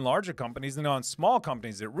 even in larger companies. And on small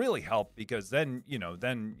companies, it really helped, because then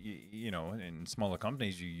in smaller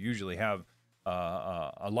companies, you usually have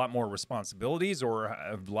a lot more responsibilities, or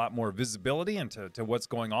a lot more visibility into what's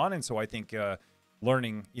going on. And so I think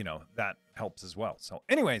learning, that helps as well. So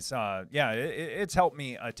anyways, it's helped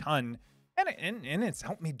me a ton, and it's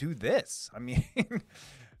helped me do this. I mean,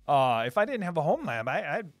 if I didn't have a home lab,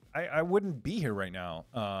 I wouldn't be here right now.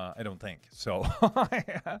 I don't think so.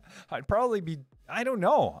 I'd probably be, I don't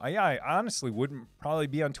know. I honestly wouldn't probably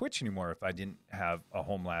be on Twitch anymore if I didn't have a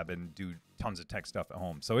home lab and do tons of tech stuff at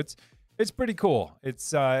home. So it's pretty cool.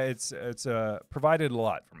 It's provided a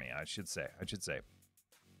lot for me, I should say.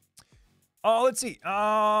 Oh, let's see. Been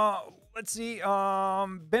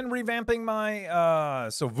revamping my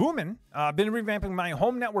Vuman. Been revamping my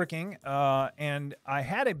home networking, and I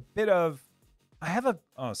had a bit of. My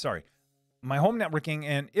home networking,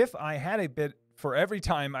 and if I had a bit for every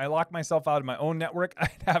time I lock myself out of my own network,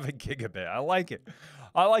 I'd have a gigabit. I like it.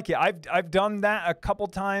 I've done that a couple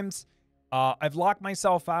times. I've locked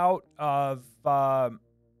myself out of my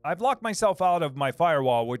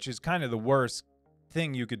firewall, which is kind of the worst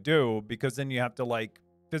thing you could do, because then you have to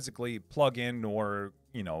physically plug in or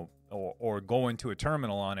go into a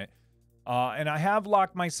terminal on it. And I have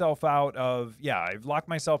locked myself out of, I've locked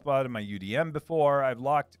myself out of my UDM before. I've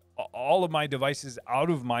locked all of my devices out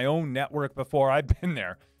of my own network before. I've been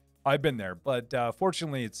there. But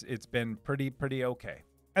fortunately, it's been pretty okay.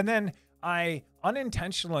 And then I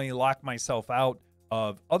unintentionally lock myself out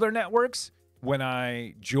of other networks when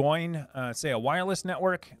I join, say, a wireless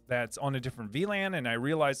network that's on a different VLAN, and I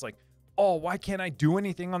realize oh, why can't I do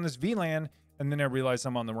anything on this VLAN? And then I realize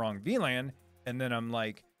I'm on the wrong VLAN, and then I'm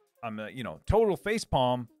total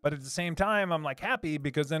facepalm, but at the same time, I'm happy,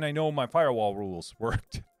 because then I know my firewall rules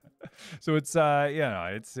worked. So it's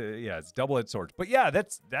it's double-edged sword. But yeah,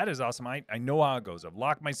 that is awesome. I know how it goes. I've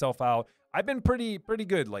locked myself out. I've been pretty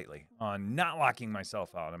good lately on not locking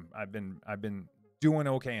myself out. I've been doing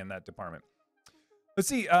okay in that department. Let's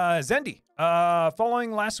see, Zendi.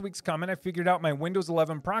 Following last week's comment, I figured out my Windows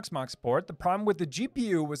 11 Proxmox support. The problem with the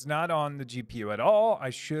GPU was not on the GPU at all. I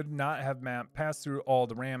should not have passed through all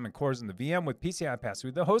the RAM and cores in the VM with PCI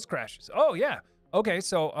pass-through. The host crashes. Oh, yeah. Okay,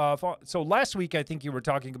 so last week I think you were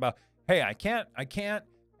talking about, hey, I can't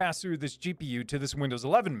pass through this GPU to this Windows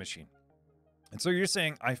 11 machine. And so you're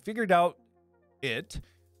saying I figured out it.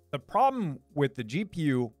 The problem with the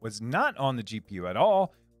GPU was not on the GPU at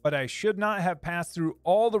all, but I should not have passed through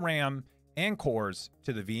all the RAM and cores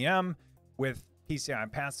to the VM with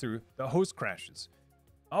PCI pass-through. The host crashes.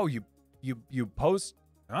 Oh, you post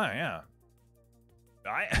Oh yeah.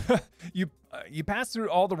 You pass through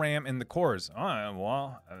all the RAM and the cores. Oh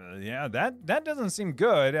well, yeah, that doesn't seem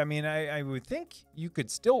good. I mean, I would think you could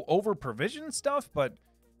still over provision stuff, but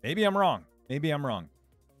maybe I'm wrong. Maybe I'm wrong.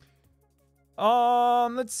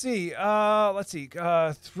 Let's see. 3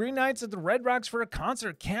 nights at the Red Rocks for a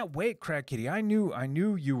concert. Can't wait, Crack Kitty. I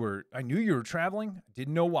knew you were traveling.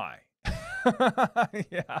 Didn't know why.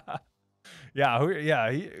 Yeah.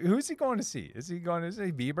 Yeah, who's he going to see? Is he going to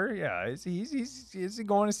see Bieber? Yeah, is he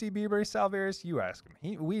going to see Bieber, Salvaris? You ask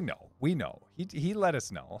him. We know. He let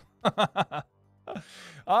us know.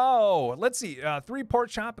 Oh, let's see. 3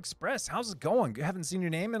 Port Shop Express. How's it going? Haven't seen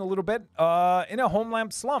your name in a little bit. In a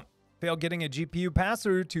homelab slump. Failed getting a GPU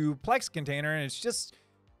pass-through to Plex container, and it's just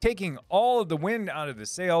taking all of the wind out of the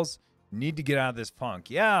sails. Need to get out of this funk.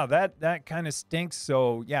 Yeah, that kind of stinks.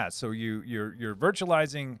 So yeah, so you're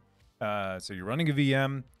virtualizing. So you're running a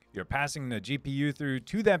VM, you're passing the GPU through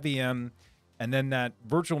to that VM, and then that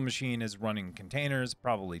virtual machine is running containers,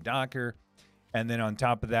 probably Docker. And then on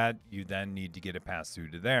top of that, you then need to get it passed through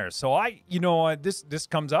to there. So this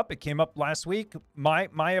comes up. It came up last week.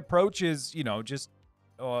 My approach is, just,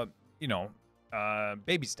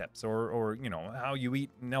 baby steps or how you eat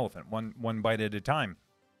an elephant, one bite at a time.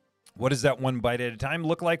 What does that one bite at a time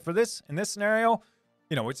look like for this? In this scenario,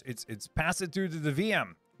 it's pass it through to the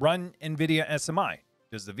VM. Run NVIDIA SMI.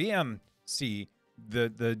 Does the VM see the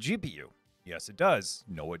GPU? Yes, it does.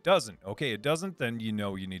 No, it doesn't. Okay, it doesn't. Then you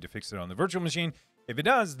need to fix it on the virtual machine. If it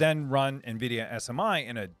does, then run NVIDIA SMI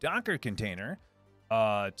in a Docker container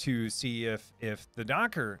to see if the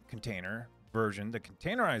Docker container version, the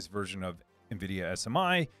containerized version of NVIDIA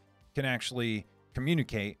SMI, can actually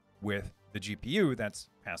communicate with the GPU that's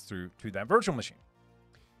passed through to that virtual machine.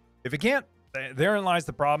 If it can't, therein lies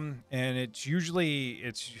the problem, and it's usually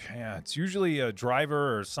a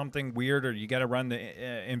driver or something weird, or you got to run the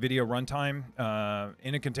NVIDIA runtime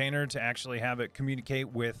in a container to actually have it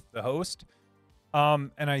communicate with the host.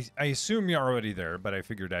 And I assume you're already there, but I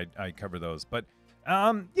figured I'd cover those. But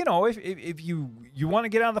if you want to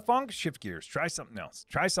get out of the funk, shift gears, try something else.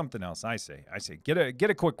 I say get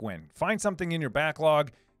a quick win. Find something in your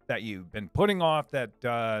backlog that you've been putting off that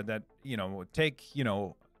would take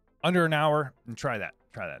under an hour, and try that.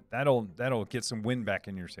 That'll get some wind back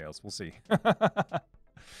in your sails. We'll see.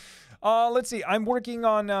 Let's see. I'm working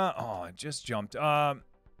on. It just jumped.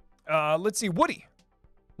 Let's see. Woody.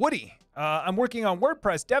 I'm working on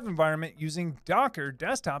WordPress dev environment using Docker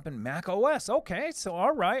desktop and Mac OS. Okay, so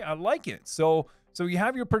all right, I like it. So you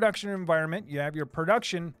have your production environment, you have your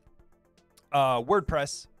production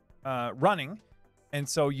WordPress running, and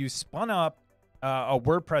so you spun up a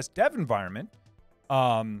WordPress dev environment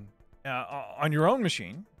on your own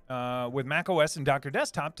machine with Mac OS and Docker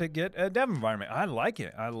desktop to get a dev environment. I like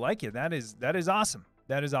it. That is awesome.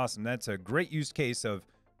 That's a great use case of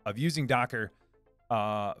using Docker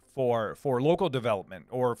for local development,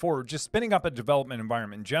 or for just spinning up a development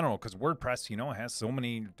environment in general, because WordPress, has so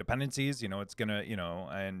many dependencies. It's gonna,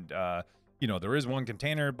 there is one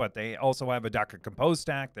container, but they also have a Docker Compose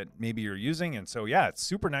stack that maybe you're using, and so yeah, it's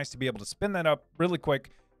super nice to be able to spin that up really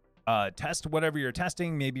quick. Test whatever you're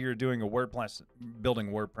testing. Maybe you're doing building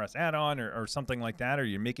a WordPress add-on or something like that, or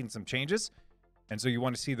you're making some changes, and so you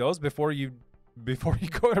want to see those before you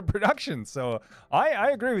go to production. So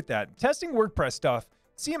I agree with that. Testing WordPress stuff,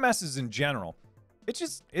 CMSs in general,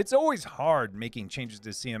 it's always hard making changes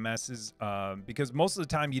to CMSs because most of the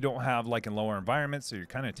time you don't have like in lower environments, so you're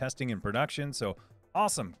kind of testing in production. So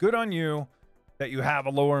awesome, good on you that you have a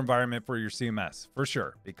lower environment for your CMS, for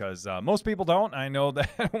sure, because most people don't. I know that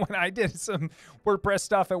when I did some WordPress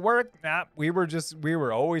stuff at work, we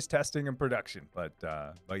were always testing in production. But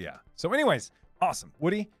yeah. So anyways, awesome,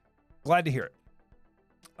 Woody, glad to hear it.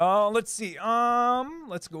 Let's see.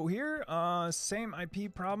 Let's go here. Same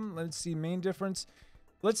IP problem. Let's see. Main difference.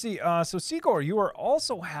 Let's see. So Sigor, you are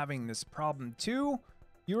also having this problem too.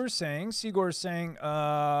 Sigor is saying,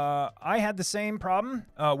 I had the same problem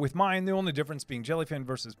with mine. The only difference being Jellyfin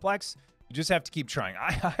versus Plex. You just have to keep trying.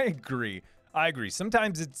 I agree.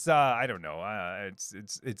 Sometimes it's I don't know.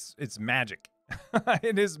 It's magic.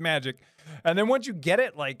 It is magic. And then once you get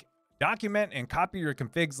it, like, document and copy your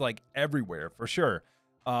configs like everywhere, for sure.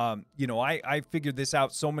 I figured this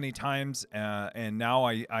out so many times, and now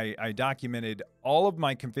I documented all of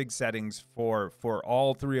my config settings for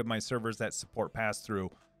all 3 of my servers that support pass-through.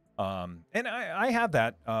 And I have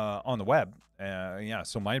that on the web. Yeah,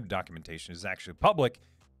 so my documentation is actually public,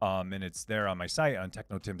 and it's there on my site on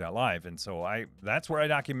technotim.live. And so that's where I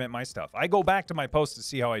document my stuff. I go back to my posts to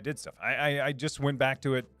see how I did stuff. I just went back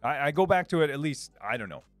to it. I go back to it at least, I don't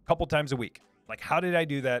know, a couple times a week. Like, how did I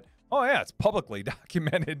do that? Oh yeah, it's publicly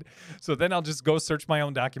documented. So then I'll just go search my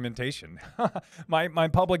own documentation. My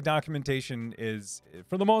public documentation is,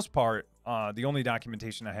 for the most part, the only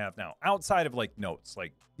documentation I have now, outside of like notes,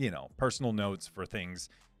 like, you know, personal notes for things.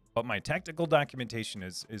 But my technical documentation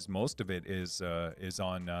is most of it is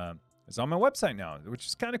on my website now, which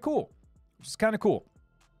is kind of cool.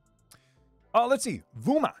 Let's see,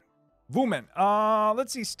 Vuman.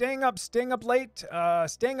 Let's see, staying up late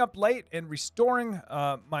and restoring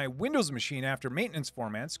my Windows machine after maintenance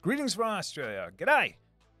formats. Greetings from Australia. G'day.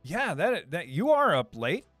 Yeah, that you are up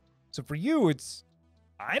late. So for you, it's,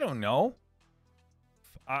 I don't know.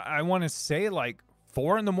 I want to say like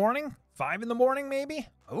 4 in the morning, 5 in the morning, maybe.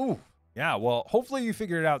 Oh, yeah. Well, hopefully you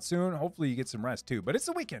figure it out soon. Hopefully you get some rest too. But it's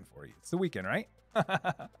the weekend for you. It's the weekend, right?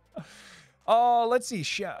 Let's see.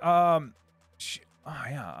 Oh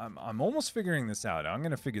yeah, I'm almost figuring this out. I'm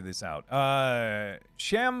gonna figure this out.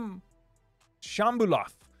 Shambulov.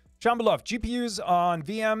 GPUs on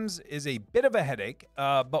VMs is a bit of a headache,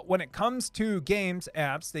 but when it comes to games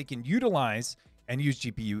apps, they can utilize and use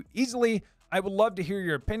GPU easily. I would love to hear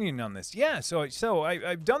your opinion on this. Yeah, so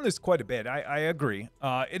I've done this quite a bit. I agree.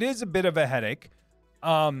 It is a bit of a headache.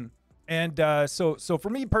 So for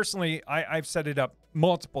me personally, I've set it up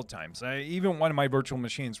multiple times. Even one of my virtual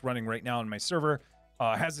machines running right now on my server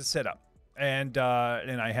has it set up, and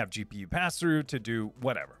I have GPU Passthrough to do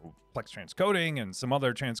whatever, Plex transcoding and some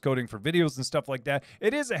other transcoding for videos and stuff like that.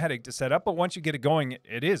 It is a headache to set up, but once you get it going,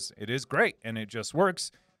 it is great, and it just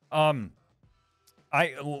works. What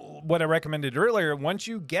I recommended earlier, once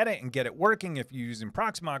you get it and get it working, if you're using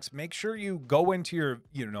Proxmox, make sure you go into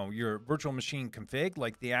your virtual machine config,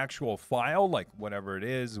 like the actual file, like whatever it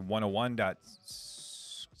is,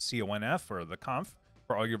 101.conf or the conf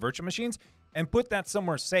for all your virtual machines, and put that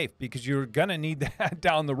somewhere safe, because you're gonna need that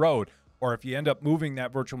down the road. Or if you end up moving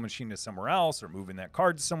that virtual machine to somewhere else or moving that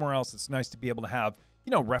card to somewhere else, it's nice to be able to have,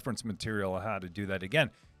 reference material on how to do that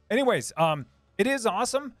again. Anyways, it is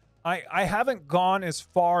awesome. I haven't gone as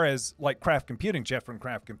far as like Craft Computing, Jeff from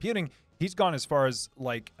Craft Computing. He's gone as far as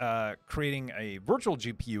like creating a virtual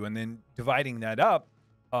GPU and then dividing that up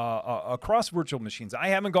across virtual machines. I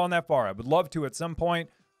haven't gone that far. I would love to at some point.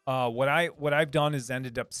 What I've done is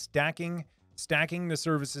ended up stacking the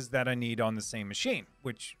services that I need on the same machine,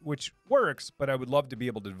 which works. But I would love to be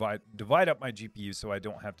able to divide up my GPU so I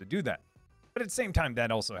don't have to do that. But at the same time,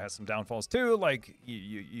 that also has some downfalls too. Like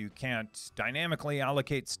you can't dynamically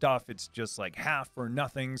allocate stuff. It's just like half or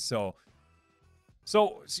nothing. So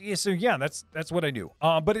yeah, that's what I do.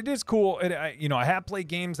 But it is cool. I have played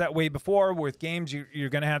games that way before. With games, you're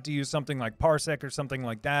gonna have to use something like Parsec or something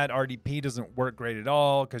like that. RDP doesn't work great at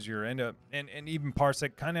all because you're and even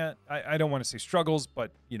Parsec kind of, I don't want to say struggles,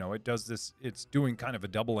 but it does this. It's doing kind of a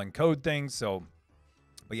double encode thing. So,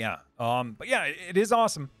 but yeah, it is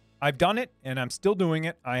awesome. I've done it, and I'm still doing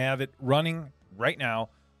it. I have it running right now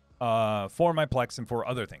for my Plex and for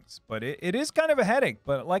other things. But it is kind of a headache.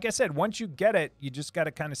 But like I said, once you get it, you just got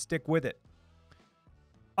to kind of stick with it.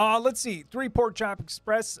 Let's see. 3 Pork Chop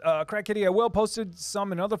Express. Crack Kitty, I will posted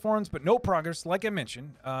some in other forums, but no progress. Like I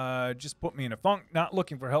mentioned, just put me in a funk. Not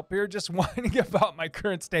looking for help here. Just whining about my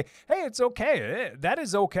current state. Hey, it's okay. That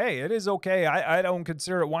is okay. It is okay. I don't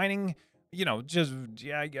consider it whining. I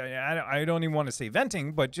don't even want to say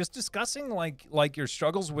venting, but just discussing like your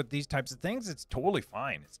struggles with these types of things. It's totally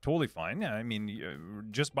fine. It's totally fine. I mean,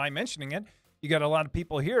 just by mentioning it, you got a lot of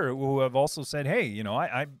people here who have also said, hey,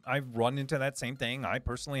 I've run into that same thing. I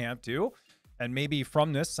personally have too. And maybe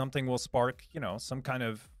from this, something will spark, some kind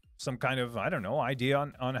of, I don't know, idea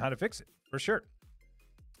on how to fix it. For sure.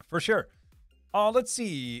 Let's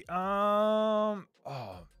see.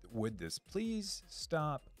 Would this please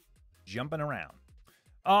stop jumping around?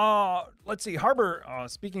 Let's see. Harbor,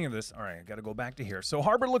 speaking of this, all right, I got to go back to here. So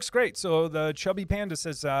Harbor looks great. So the Chubby Panda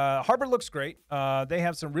says, Harbor looks great. They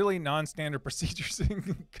have some really non-standard procedures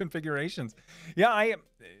and configurations. Yeah,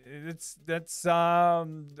 that's a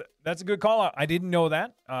good call out. I didn't know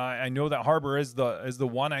that. I know that Harbor is the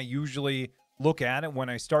one I usually look at it when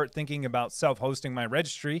I start thinking about self-hosting my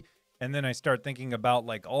registry. And then I start thinking about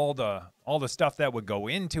like all the stuff that would go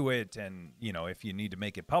into it, and if you need to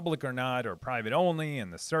make it public or not, or private only,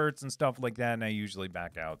 and the certs and stuff like that. And I usually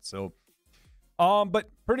back out. So, but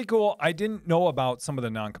pretty cool. I didn't know about some of the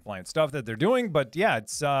non-compliant stuff that they're doing, but yeah,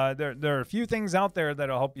 it's there are a few things out there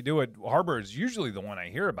that'll help you do it. Harbor is usually the one I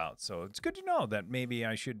hear about, so it's good to know that maybe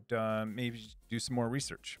I should maybe do some more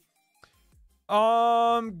research.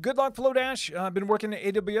 Good luck, Flowdash. I've been working at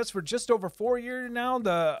AWS for just over 4 years now.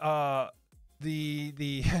 The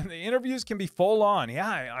interviews can be full on.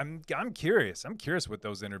 Yeah, I'm curious. I'm curious what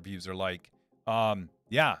those interviews are like.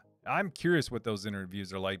 Yeah, I'm curious what those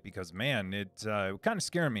interviews are like because, man, it kind of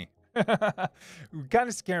scare me. Kind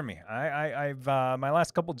of scare me. I've my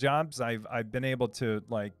last couple jobs, I've been able to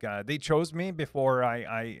like they chose me before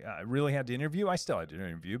I really had to interview. I still had to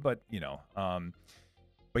interview, but you know,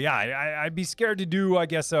 but yeah, I'd be scared to do, I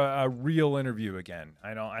guess, a real interview again.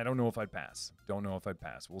 I don't know if I'd pass. Don't know if I'd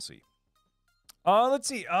pass. We'll see. Let's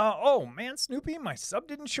see. Oh man, Snoopy, my sub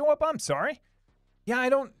didn't show up. I'm sorry. Yeah, I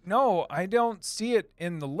don't know. I don't see it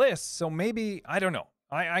in the list, so maybe I don't know.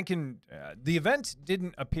 I can. The event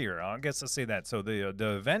didn't appear. I guess I'll say that. So the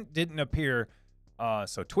event didn't appear.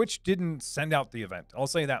 So Twitch didn't send out the event. I'll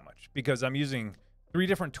say that much because I'm using 3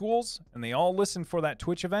 different tools and they all listen for that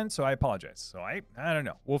Twitch event. So I apologize. So I don't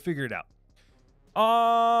know. We'll figure it out.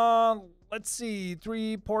 Let's see.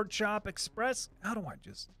 3 Pork Chop Express. How do I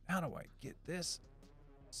get this?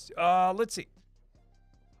 Let's see.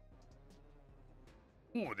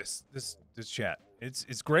 Ooh, this chat.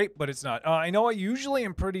 It's great, but it's not. I know I usually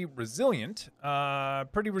am pretty resilient.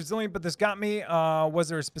 But this got me. Was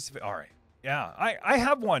there a specific? All right. Yeah, I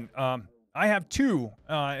have one. I have 2,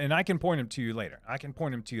 and I can point them to you later.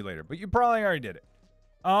 But you probably already did it.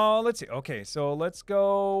 Let's see. Okay, so let's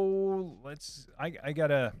go. I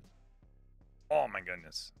gotta. Oh my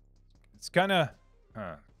goodness, it's kind of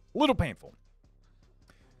a little painful.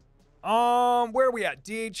 Where are we at?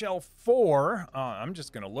 DHL4. I'm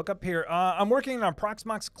just gonna look up here. I'm working on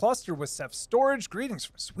Proxmox cluster with Ceph Storage. Greetings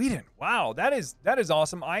from Sweden. Wow, that is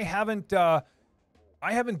awesome. I haven't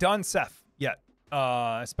done Ceph yet,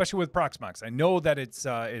 especially with Proxmox. I know that it's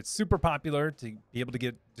super popular to be able to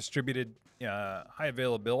get distributed, high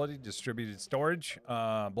availability, distributed storage,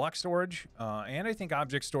 block storage, and I think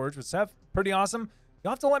object storage with Ceph. Pretty awesome. You'll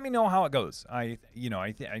have to let me know how it goes. I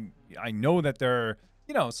know that there are,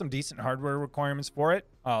 some decent hardware requirements for it.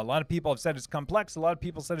 A lot of people have said it's complex. A lot of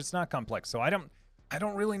people said it's not complex. So I don't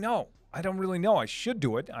really know. I should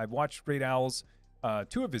do it. I've watched Great Owl's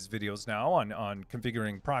 2 of his videos now on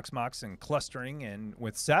configuring Proxmox and clustering, and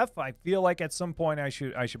with Ceph, I feel like at some point I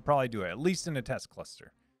should probably do it, at least in a test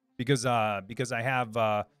cluster, because I have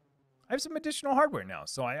some additional hardware now.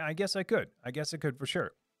 So I guess I could. For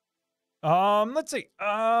sure. Let's see.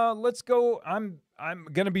 Let's go. I'm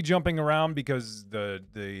gonna be jumping around because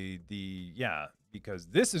because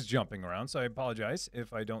this is jumping around. So I apologize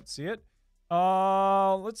if I don't see it.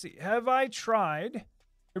 Let's see. Have I tried?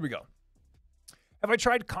 Here we go. Have I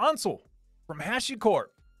tried console from HashiCorp?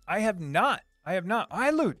 I have not.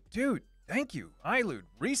 iLoot, dude. Thank you. iLoot,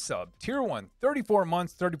 resub, tier 1, 34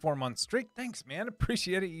 months straight. Thanks, man.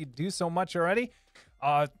 Appreciate it. You do so much already.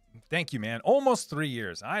 Thank you, man. Almost 3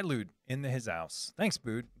 years. iLoot in his house. Thanks,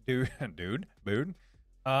 Bood. Dude.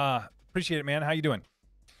 Appreciate it, man. How you doing?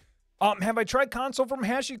 Have I tried console from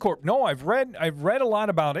HashiCorp? No, I've read a lot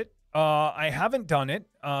about it. I haven't done it.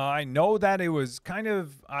 I know that it was kind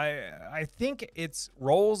of, I think its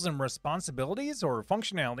roles and responsibilities or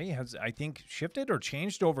functionality has, I think, shifted or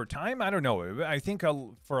changed over time. I don't know. I think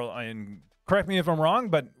and correct me if I'm wrong,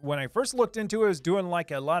 but when I first looked into it, it was doing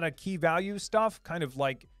like a lot of key value stuff, kind of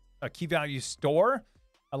like a key value store.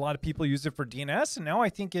 A lot of people use it for DNS, and now I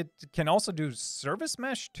think it can also do service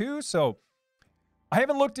mesh too. So I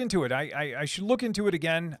haven't looked into it. I should look into it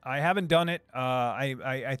again. I haven't done it.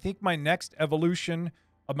 I think my next evolution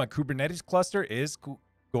of my Kubernetes cluster is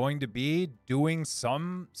going to be doing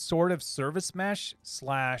some sort of service mesh /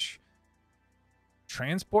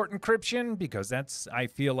 transport encryption, because I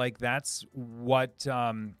feel like that's what,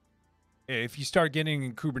 if you start getting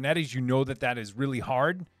in Kubernetes, you know that is really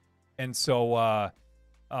hard. And so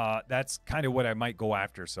that's kind of what I might go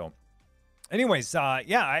after. So anyways,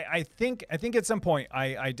 yeah, I think at some point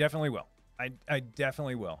I definitely will. I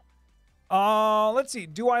definitely will. Let's see.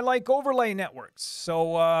 Do I like overlay networks?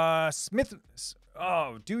 So Smith.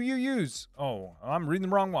 Oh, do you use? Oh, I'm reading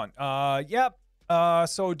the wrong one. Yep.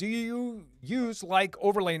 So do you use like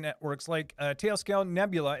overlay networks like Tailscale,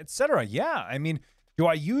 Nebula, etc.? Yeah. I mean, do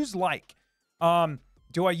I use like?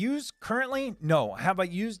 Do I use currently? No. Have I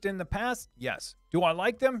used in the past? Yes. Do I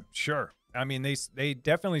like them? Sure. I mean, they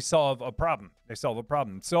definitely solve a problem.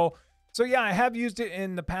 So yeah, I have used it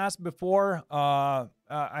in the past before.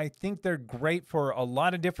 I think they're great for a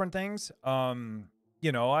lot of different things.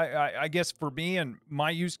 I guess for me and my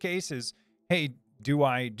use case is, hey, do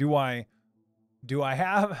I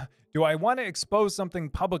want to expose something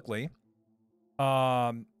publicly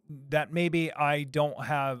that maybe I don't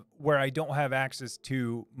have access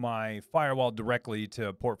to my firewall directly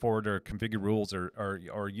to port forward or configure rules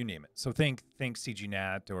or you name it. So think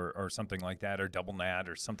CGNAT or something like that, or double NAT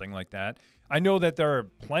or something like that. I know that there are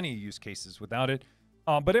plenty of use cases without it.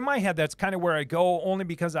 But in my head, that's kind of where I go, only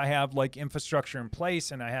because I have like infrastructure in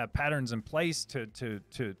place and I have patterns in place to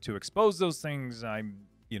expose those things.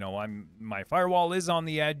 My firewall is on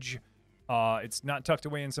the edge. It's not tucked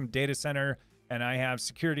away in some data center, and I have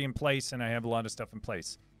security in place, and I have a lot of stuff in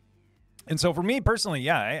place. And so for me personally,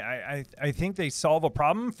 yeah, I think they solve a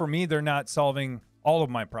problem. For me, they're not solving all of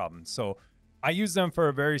my problems. So I use them for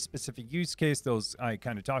a very specific use case. Those I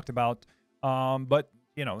kind of talked about. But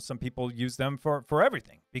some people use them for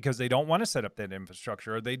everything because they don't want to set up that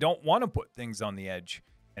infrastructure, or they don't want to put things on the edge.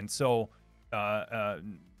 And so,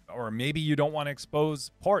 or maybe you don't want to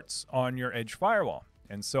expose ports on your edge firewall.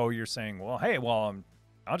 And so you're saying, well, hey,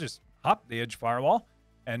 I'll just hop the edge firewall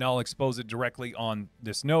and I'll expose it directly on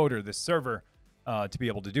this node or this server to be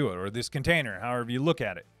able to do it, or this container, however you look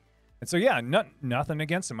at it. And so, yeah, nothing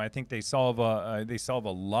against them. I think they solve a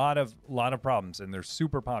lot of problems, and they're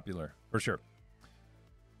super popular for sure.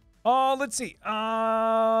 Let's see. I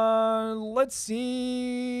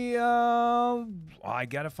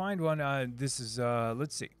gotta find one. This is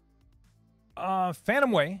let's see.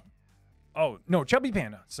 Phantom Way. Oh no, Chubby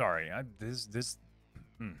Panda. Sorry. I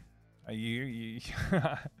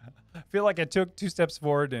feel like I took 2 steps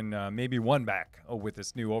forward and maybe 1 back with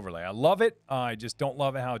this new overlay. I love it. I just don't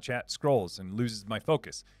love how chat scrolls and loses my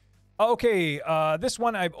focus. Okay, this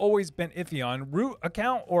one I've always been iffy on. Root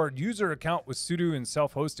account or user account with sudo and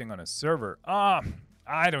self-hosting on a server. I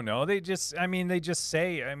don't know. They just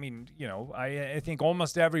say, I think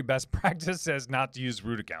almost every best practice says not to use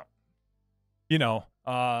root account.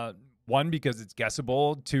 1, because it's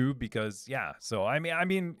guessable. 2, because So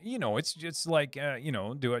it's just like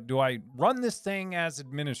do I run this thing as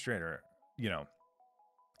administrator? Yeah,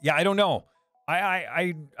 I don't know.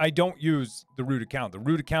 I don't use the root account. The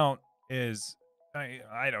root account is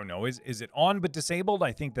I don't know. Is it on but disabled?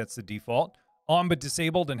 I think that's the default. On but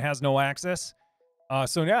disabled and has no access.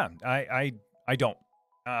 So yeah, I don't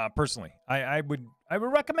personally. I would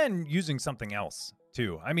recommend using something else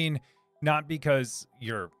too. I mean, not because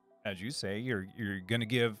you're, as you say, you're gonna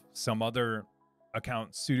give some other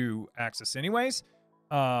account sudo access anyways.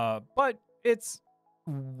 But it's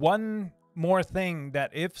one more thing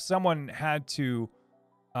that if someone had to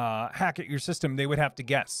hack at your system, they would have to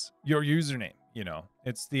guess your username.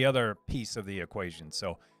 It's the other piece of the equation.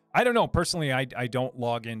 So I don't know. Personally, I don't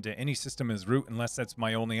log into any system as root unless that's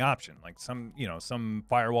my only option. Like some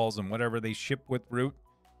firewalls and whatever, they ship with root,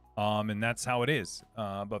 and that's how it is.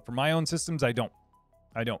 But for my own systems, I don't.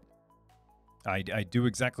 I do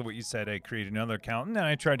exactly what you said. I create another account and then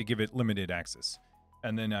I try to give it limited access,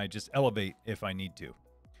 and then I just elevate if I need to.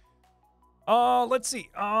 Let's see.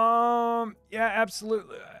 Yeah,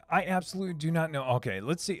 absolutely. I absolutely do not know. Okay,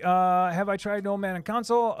 let's see. Have I tried No Man on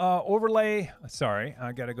console? Overlay. Sorry,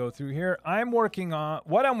 I gotta go through here. I'm working on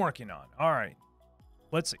what I'm working on. All right.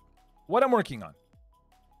 Let's see. What I'm working on.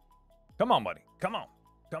 Come on, buddy. Come on.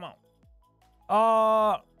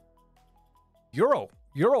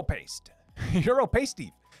 Europaste.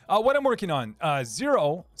 Europasty. What I'm working on,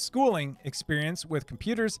 0 schooling experience with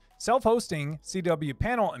computers, self-hosting CW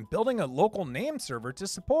panel, and building a local name server to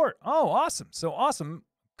support. Oh, awesome. So awesome.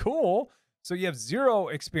 Cool. So you have 0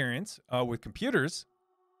 experience with computers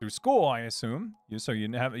through school, I assume.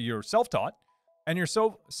 You're self-taught, and you're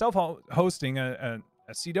self-hosting a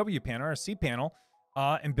CW panel or a C panel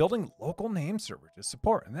and building local name server to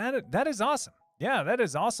support. And that is awesome. Yeah, that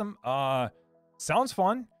is awesome. Sounds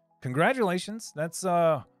fun. Congratulations. That is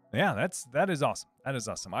awesome. That is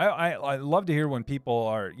awesome. I love to hear when people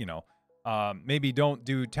are, maybe don't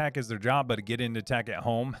do tech as their job, but get into tech at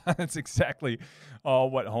home. That's exactly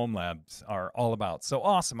what home labs are all about. So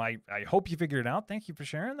awesome. I hope you figured it out. Thank you for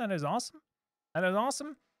sharing. That is awesome.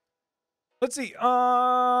 Let's see.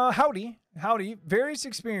 Howdy. Various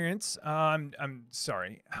experience. I'm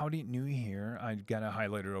sorry. Howdy, new here. I've got a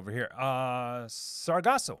highlighter over here.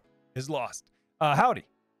 Sargasso is lost. Howdy.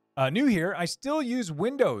 New here, I still use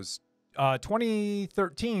Windows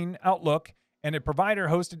 2013 Outlook, and a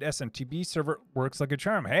provider-hosted SMTP server works like a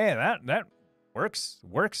charm. Hey, that works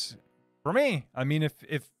for me. I mean,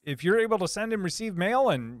 if you're able to send and receive mail,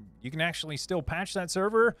 and you can actually still patch that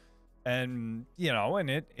server, and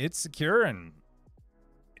and it's secure, and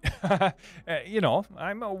it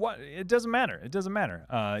doesn't matter. It doesn't matter.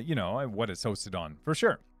 What it's hosted on for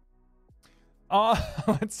sure.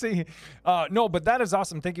 Let's see. No, but that is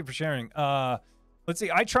awesome. Thank you for sharing. Let's see.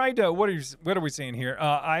 I tried to, what are we saying here?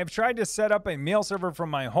 I've tried to set up a mail server from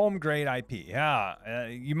my home grade IP. Yeah.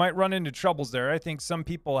 You might run into troubles there. I think some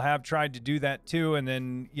people have tried to do that too. And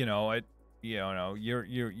then, you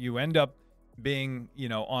end up being,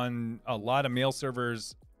 on a lot of mail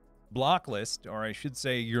servers block list, or I should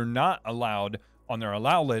say you're not allowed on their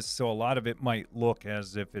allow list, so a lot of it might look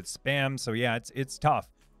as if it's spam. So yeah, it's tough.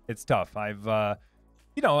 It's tough. I've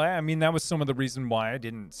you know, I mean, that was some of the reason why I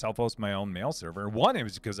didn't self-host my own mail server. One, it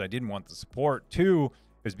was because I didn't want the support. Two,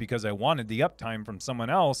 is because I wanted the uptime from someone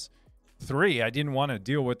else. Three, I didn't want to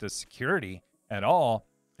deal with the security at all.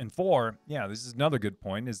 And four, yeah, this is another good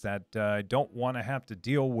point, is that I don't want to have to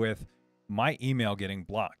deal with my email getting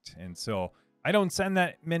blocked. And so I don't send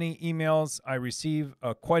that many emails. I receive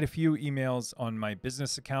quite a few emails on my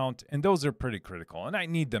business account, and those are pretty critical, and I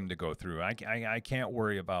need them to go through. I can't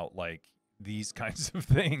worry about, like, these kinds of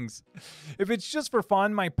things. If it's just for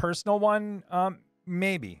fun, my personal one,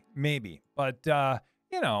 maybe. But,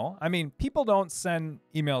 you know, I mean, people don't send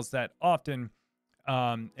emails that often.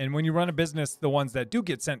 And when you run a business, the ones that do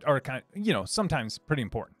get sent are kind of, you know, sometimes pretty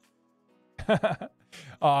important.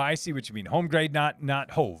 I see what you mean. Home grade,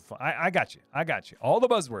 not Hove. I got you. All the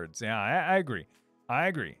buzzwords. Yeah, I agree.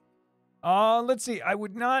 Let's see. I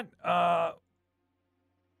would not,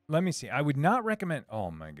 let me see. I would not recommend.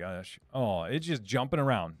 Oh my gosh. Oh, it's just jumping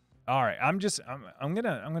around. All right. I'm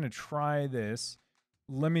gonna try this.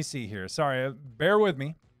 Let me see here. Sorry, bear with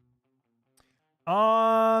me.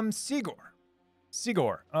 Sigor.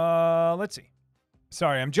 Let's see.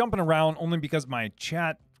 Sorry, I'm jumping around only because my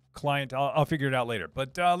chat client. I'll figure it out later.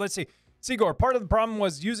 But let's see. Sigor, part of the problem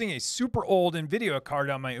was using a super old NVIDIA card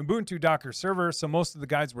on my Ubuntu Docker server, so most of the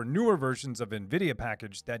guides were newer versions of NVIDIA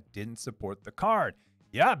package that didn't support the card.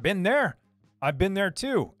 Yeah, I've been there. I've been there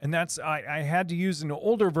too. And that's, I had to use an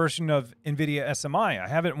older version of NVIDIA SMI. I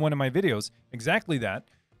have it in one of my videos. Exactly that.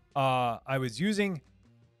 I was using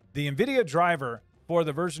the NVIDIA driver for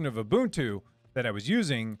the version of Ubuntu that I was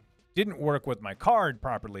using didn't work with my card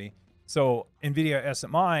properly. So NVIDIA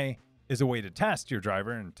SMI is a way to test your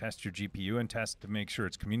driver and test your GPU and test to make sure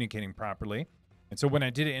it's communicating properly. And so when I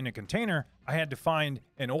did it in a container, I had to find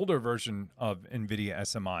an older version of NVIDIA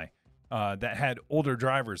SMI. That had older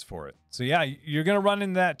drivers for it. So yeah, you're gonna run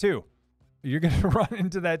into that too.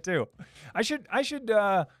 I should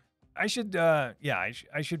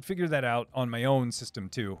figure that out on my own system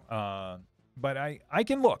too. But I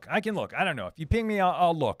can look. I don't know. If you ping me,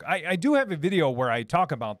 I'll look. I do have a video where I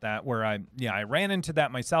talk about that, where I ran into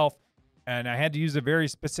that myself, and I had to use a very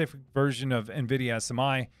specific version of NVIDIA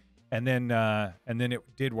SMI. And then it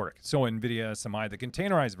did work. So NVIDIA SMI, the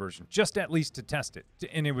containerized version, just at least to test it.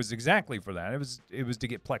 And it was exactly for that. It was to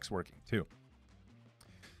get Plex working too.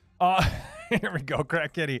 Here we go,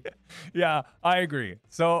 Crack Kitty. Yeah, I agree.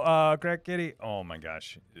 So Crack Kitty, oh my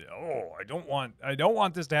gosh. Oh, I don't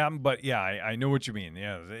want this to happen, but yeah, I know what you mean.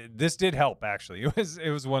 Yeah, this did help actually.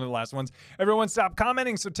 It was one of the last ones. Everyone stop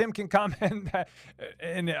commenting so Tim can comment.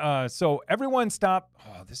 And so everyone stop.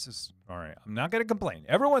 Oh, this is all right. I'm not going to complain.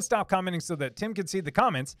 Everyone stop commenting so that Tim can see the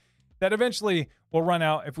comments that eventually will run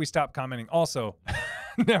out if we stop commenting. Also,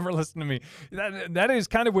 never listen to me. That is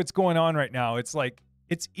kind of what's going on right now. It's like,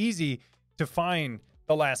 it's easy to find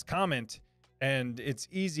the last comment, and it's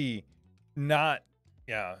easy not,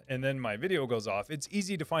 yeah, and then my video goes off. It's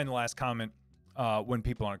easy to find the last comment when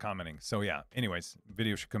people aren't commenting. So yeah, anyways,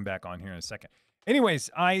 video should come back on here in a second. Anyways,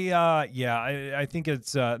 I think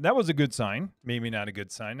it's, that was a good sign. Maybe not a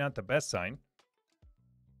good sign, not the best sign.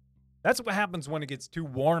 That's what happens when it gets too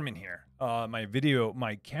warm in here.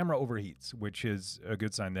 My camera overheats, which is a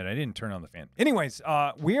good sign that I didn't turn on the fan. Anyways,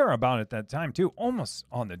 we are about at that time too, almost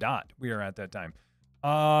on the dot. We are at that time.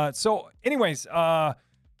 So anyways, hey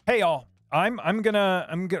y'all, we're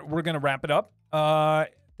gonna wrap it up.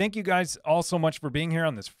 Thank you guys all so much for being here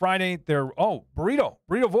on this Friday. Burrito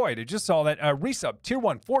Void. I just saw that resub tier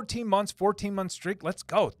 1, 14 months, 14-month streak. Let's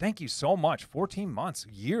go. Thank you so much. 14 months,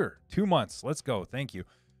 a year, 2 months. Let's go. Thank you.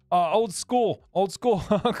 Old school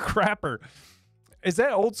crapper. Is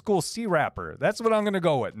that old school C-rapper? That's what I'm going to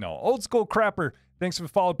go with. No, old school crapper. Thanks for the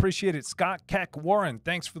follow. Appreciate it. Scott Keck Warren.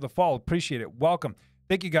 Thanks for the follow. Appreciate it. Welcome.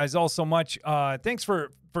 Thank you guys all so much. Thanks for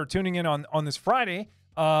tuning in on this Friday.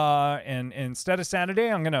 And instead of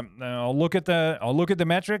Saturday, I'll look at the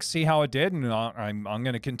metrics, see how it did, and I'm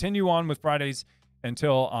going to continue on with Fridays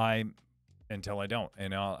until I don't,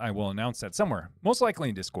 and I will announce that somewhere, most likely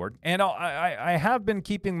in Discord. And I have been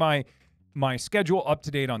keeping my schedule up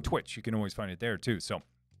to date on Twitch. You can always find it there too. So,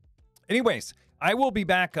 anyways, I will be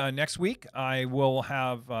back next week. I will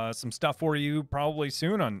have some stuff for you probably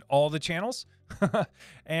soon on all the channels.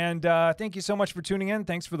 And thank you so much for tuning in.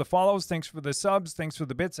 Thanks for the follows. Thanks for the subs. Thanks for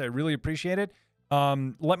the bits. I really appreciate it.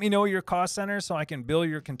 Let me know your cost center so I can bill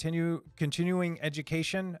your continuing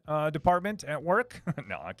education department at work.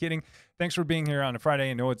 No, I'm kidding. Thanks for being here on a Friday.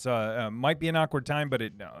 I know it's might be an awkward time, but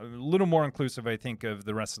a little more inclusive, I think, of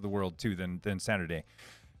the rest of the world too than Saturday.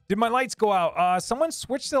 Did my lights go out? Someone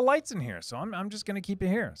switched the lights in here, so I'm just gonna keep it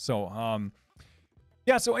here. So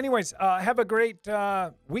yeah, so anyways, have a great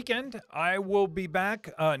weekend. I will be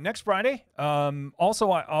back next Friday.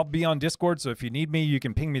 Also, I'll be on Discord, so if you need me, you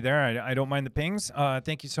can ping me there. I don't mind the pings.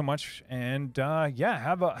 Thank you so much. And yeah,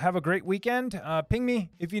 have a great weekend. Ping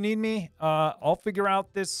me if you need me. I'll figure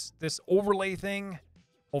out this overlay thing.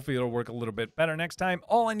 Hopefully it'll work a little bit better next time.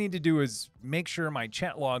 All I need to do is make sure my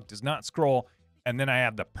chat log does not scroll, and then I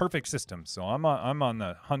have the perfect system. So I'm on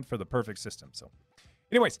the hunt for the perfect system. So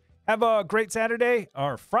anyways, have a great Saturday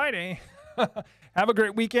or Friday. Have a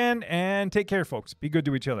great weekend and take care, folks. Be good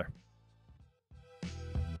to each other.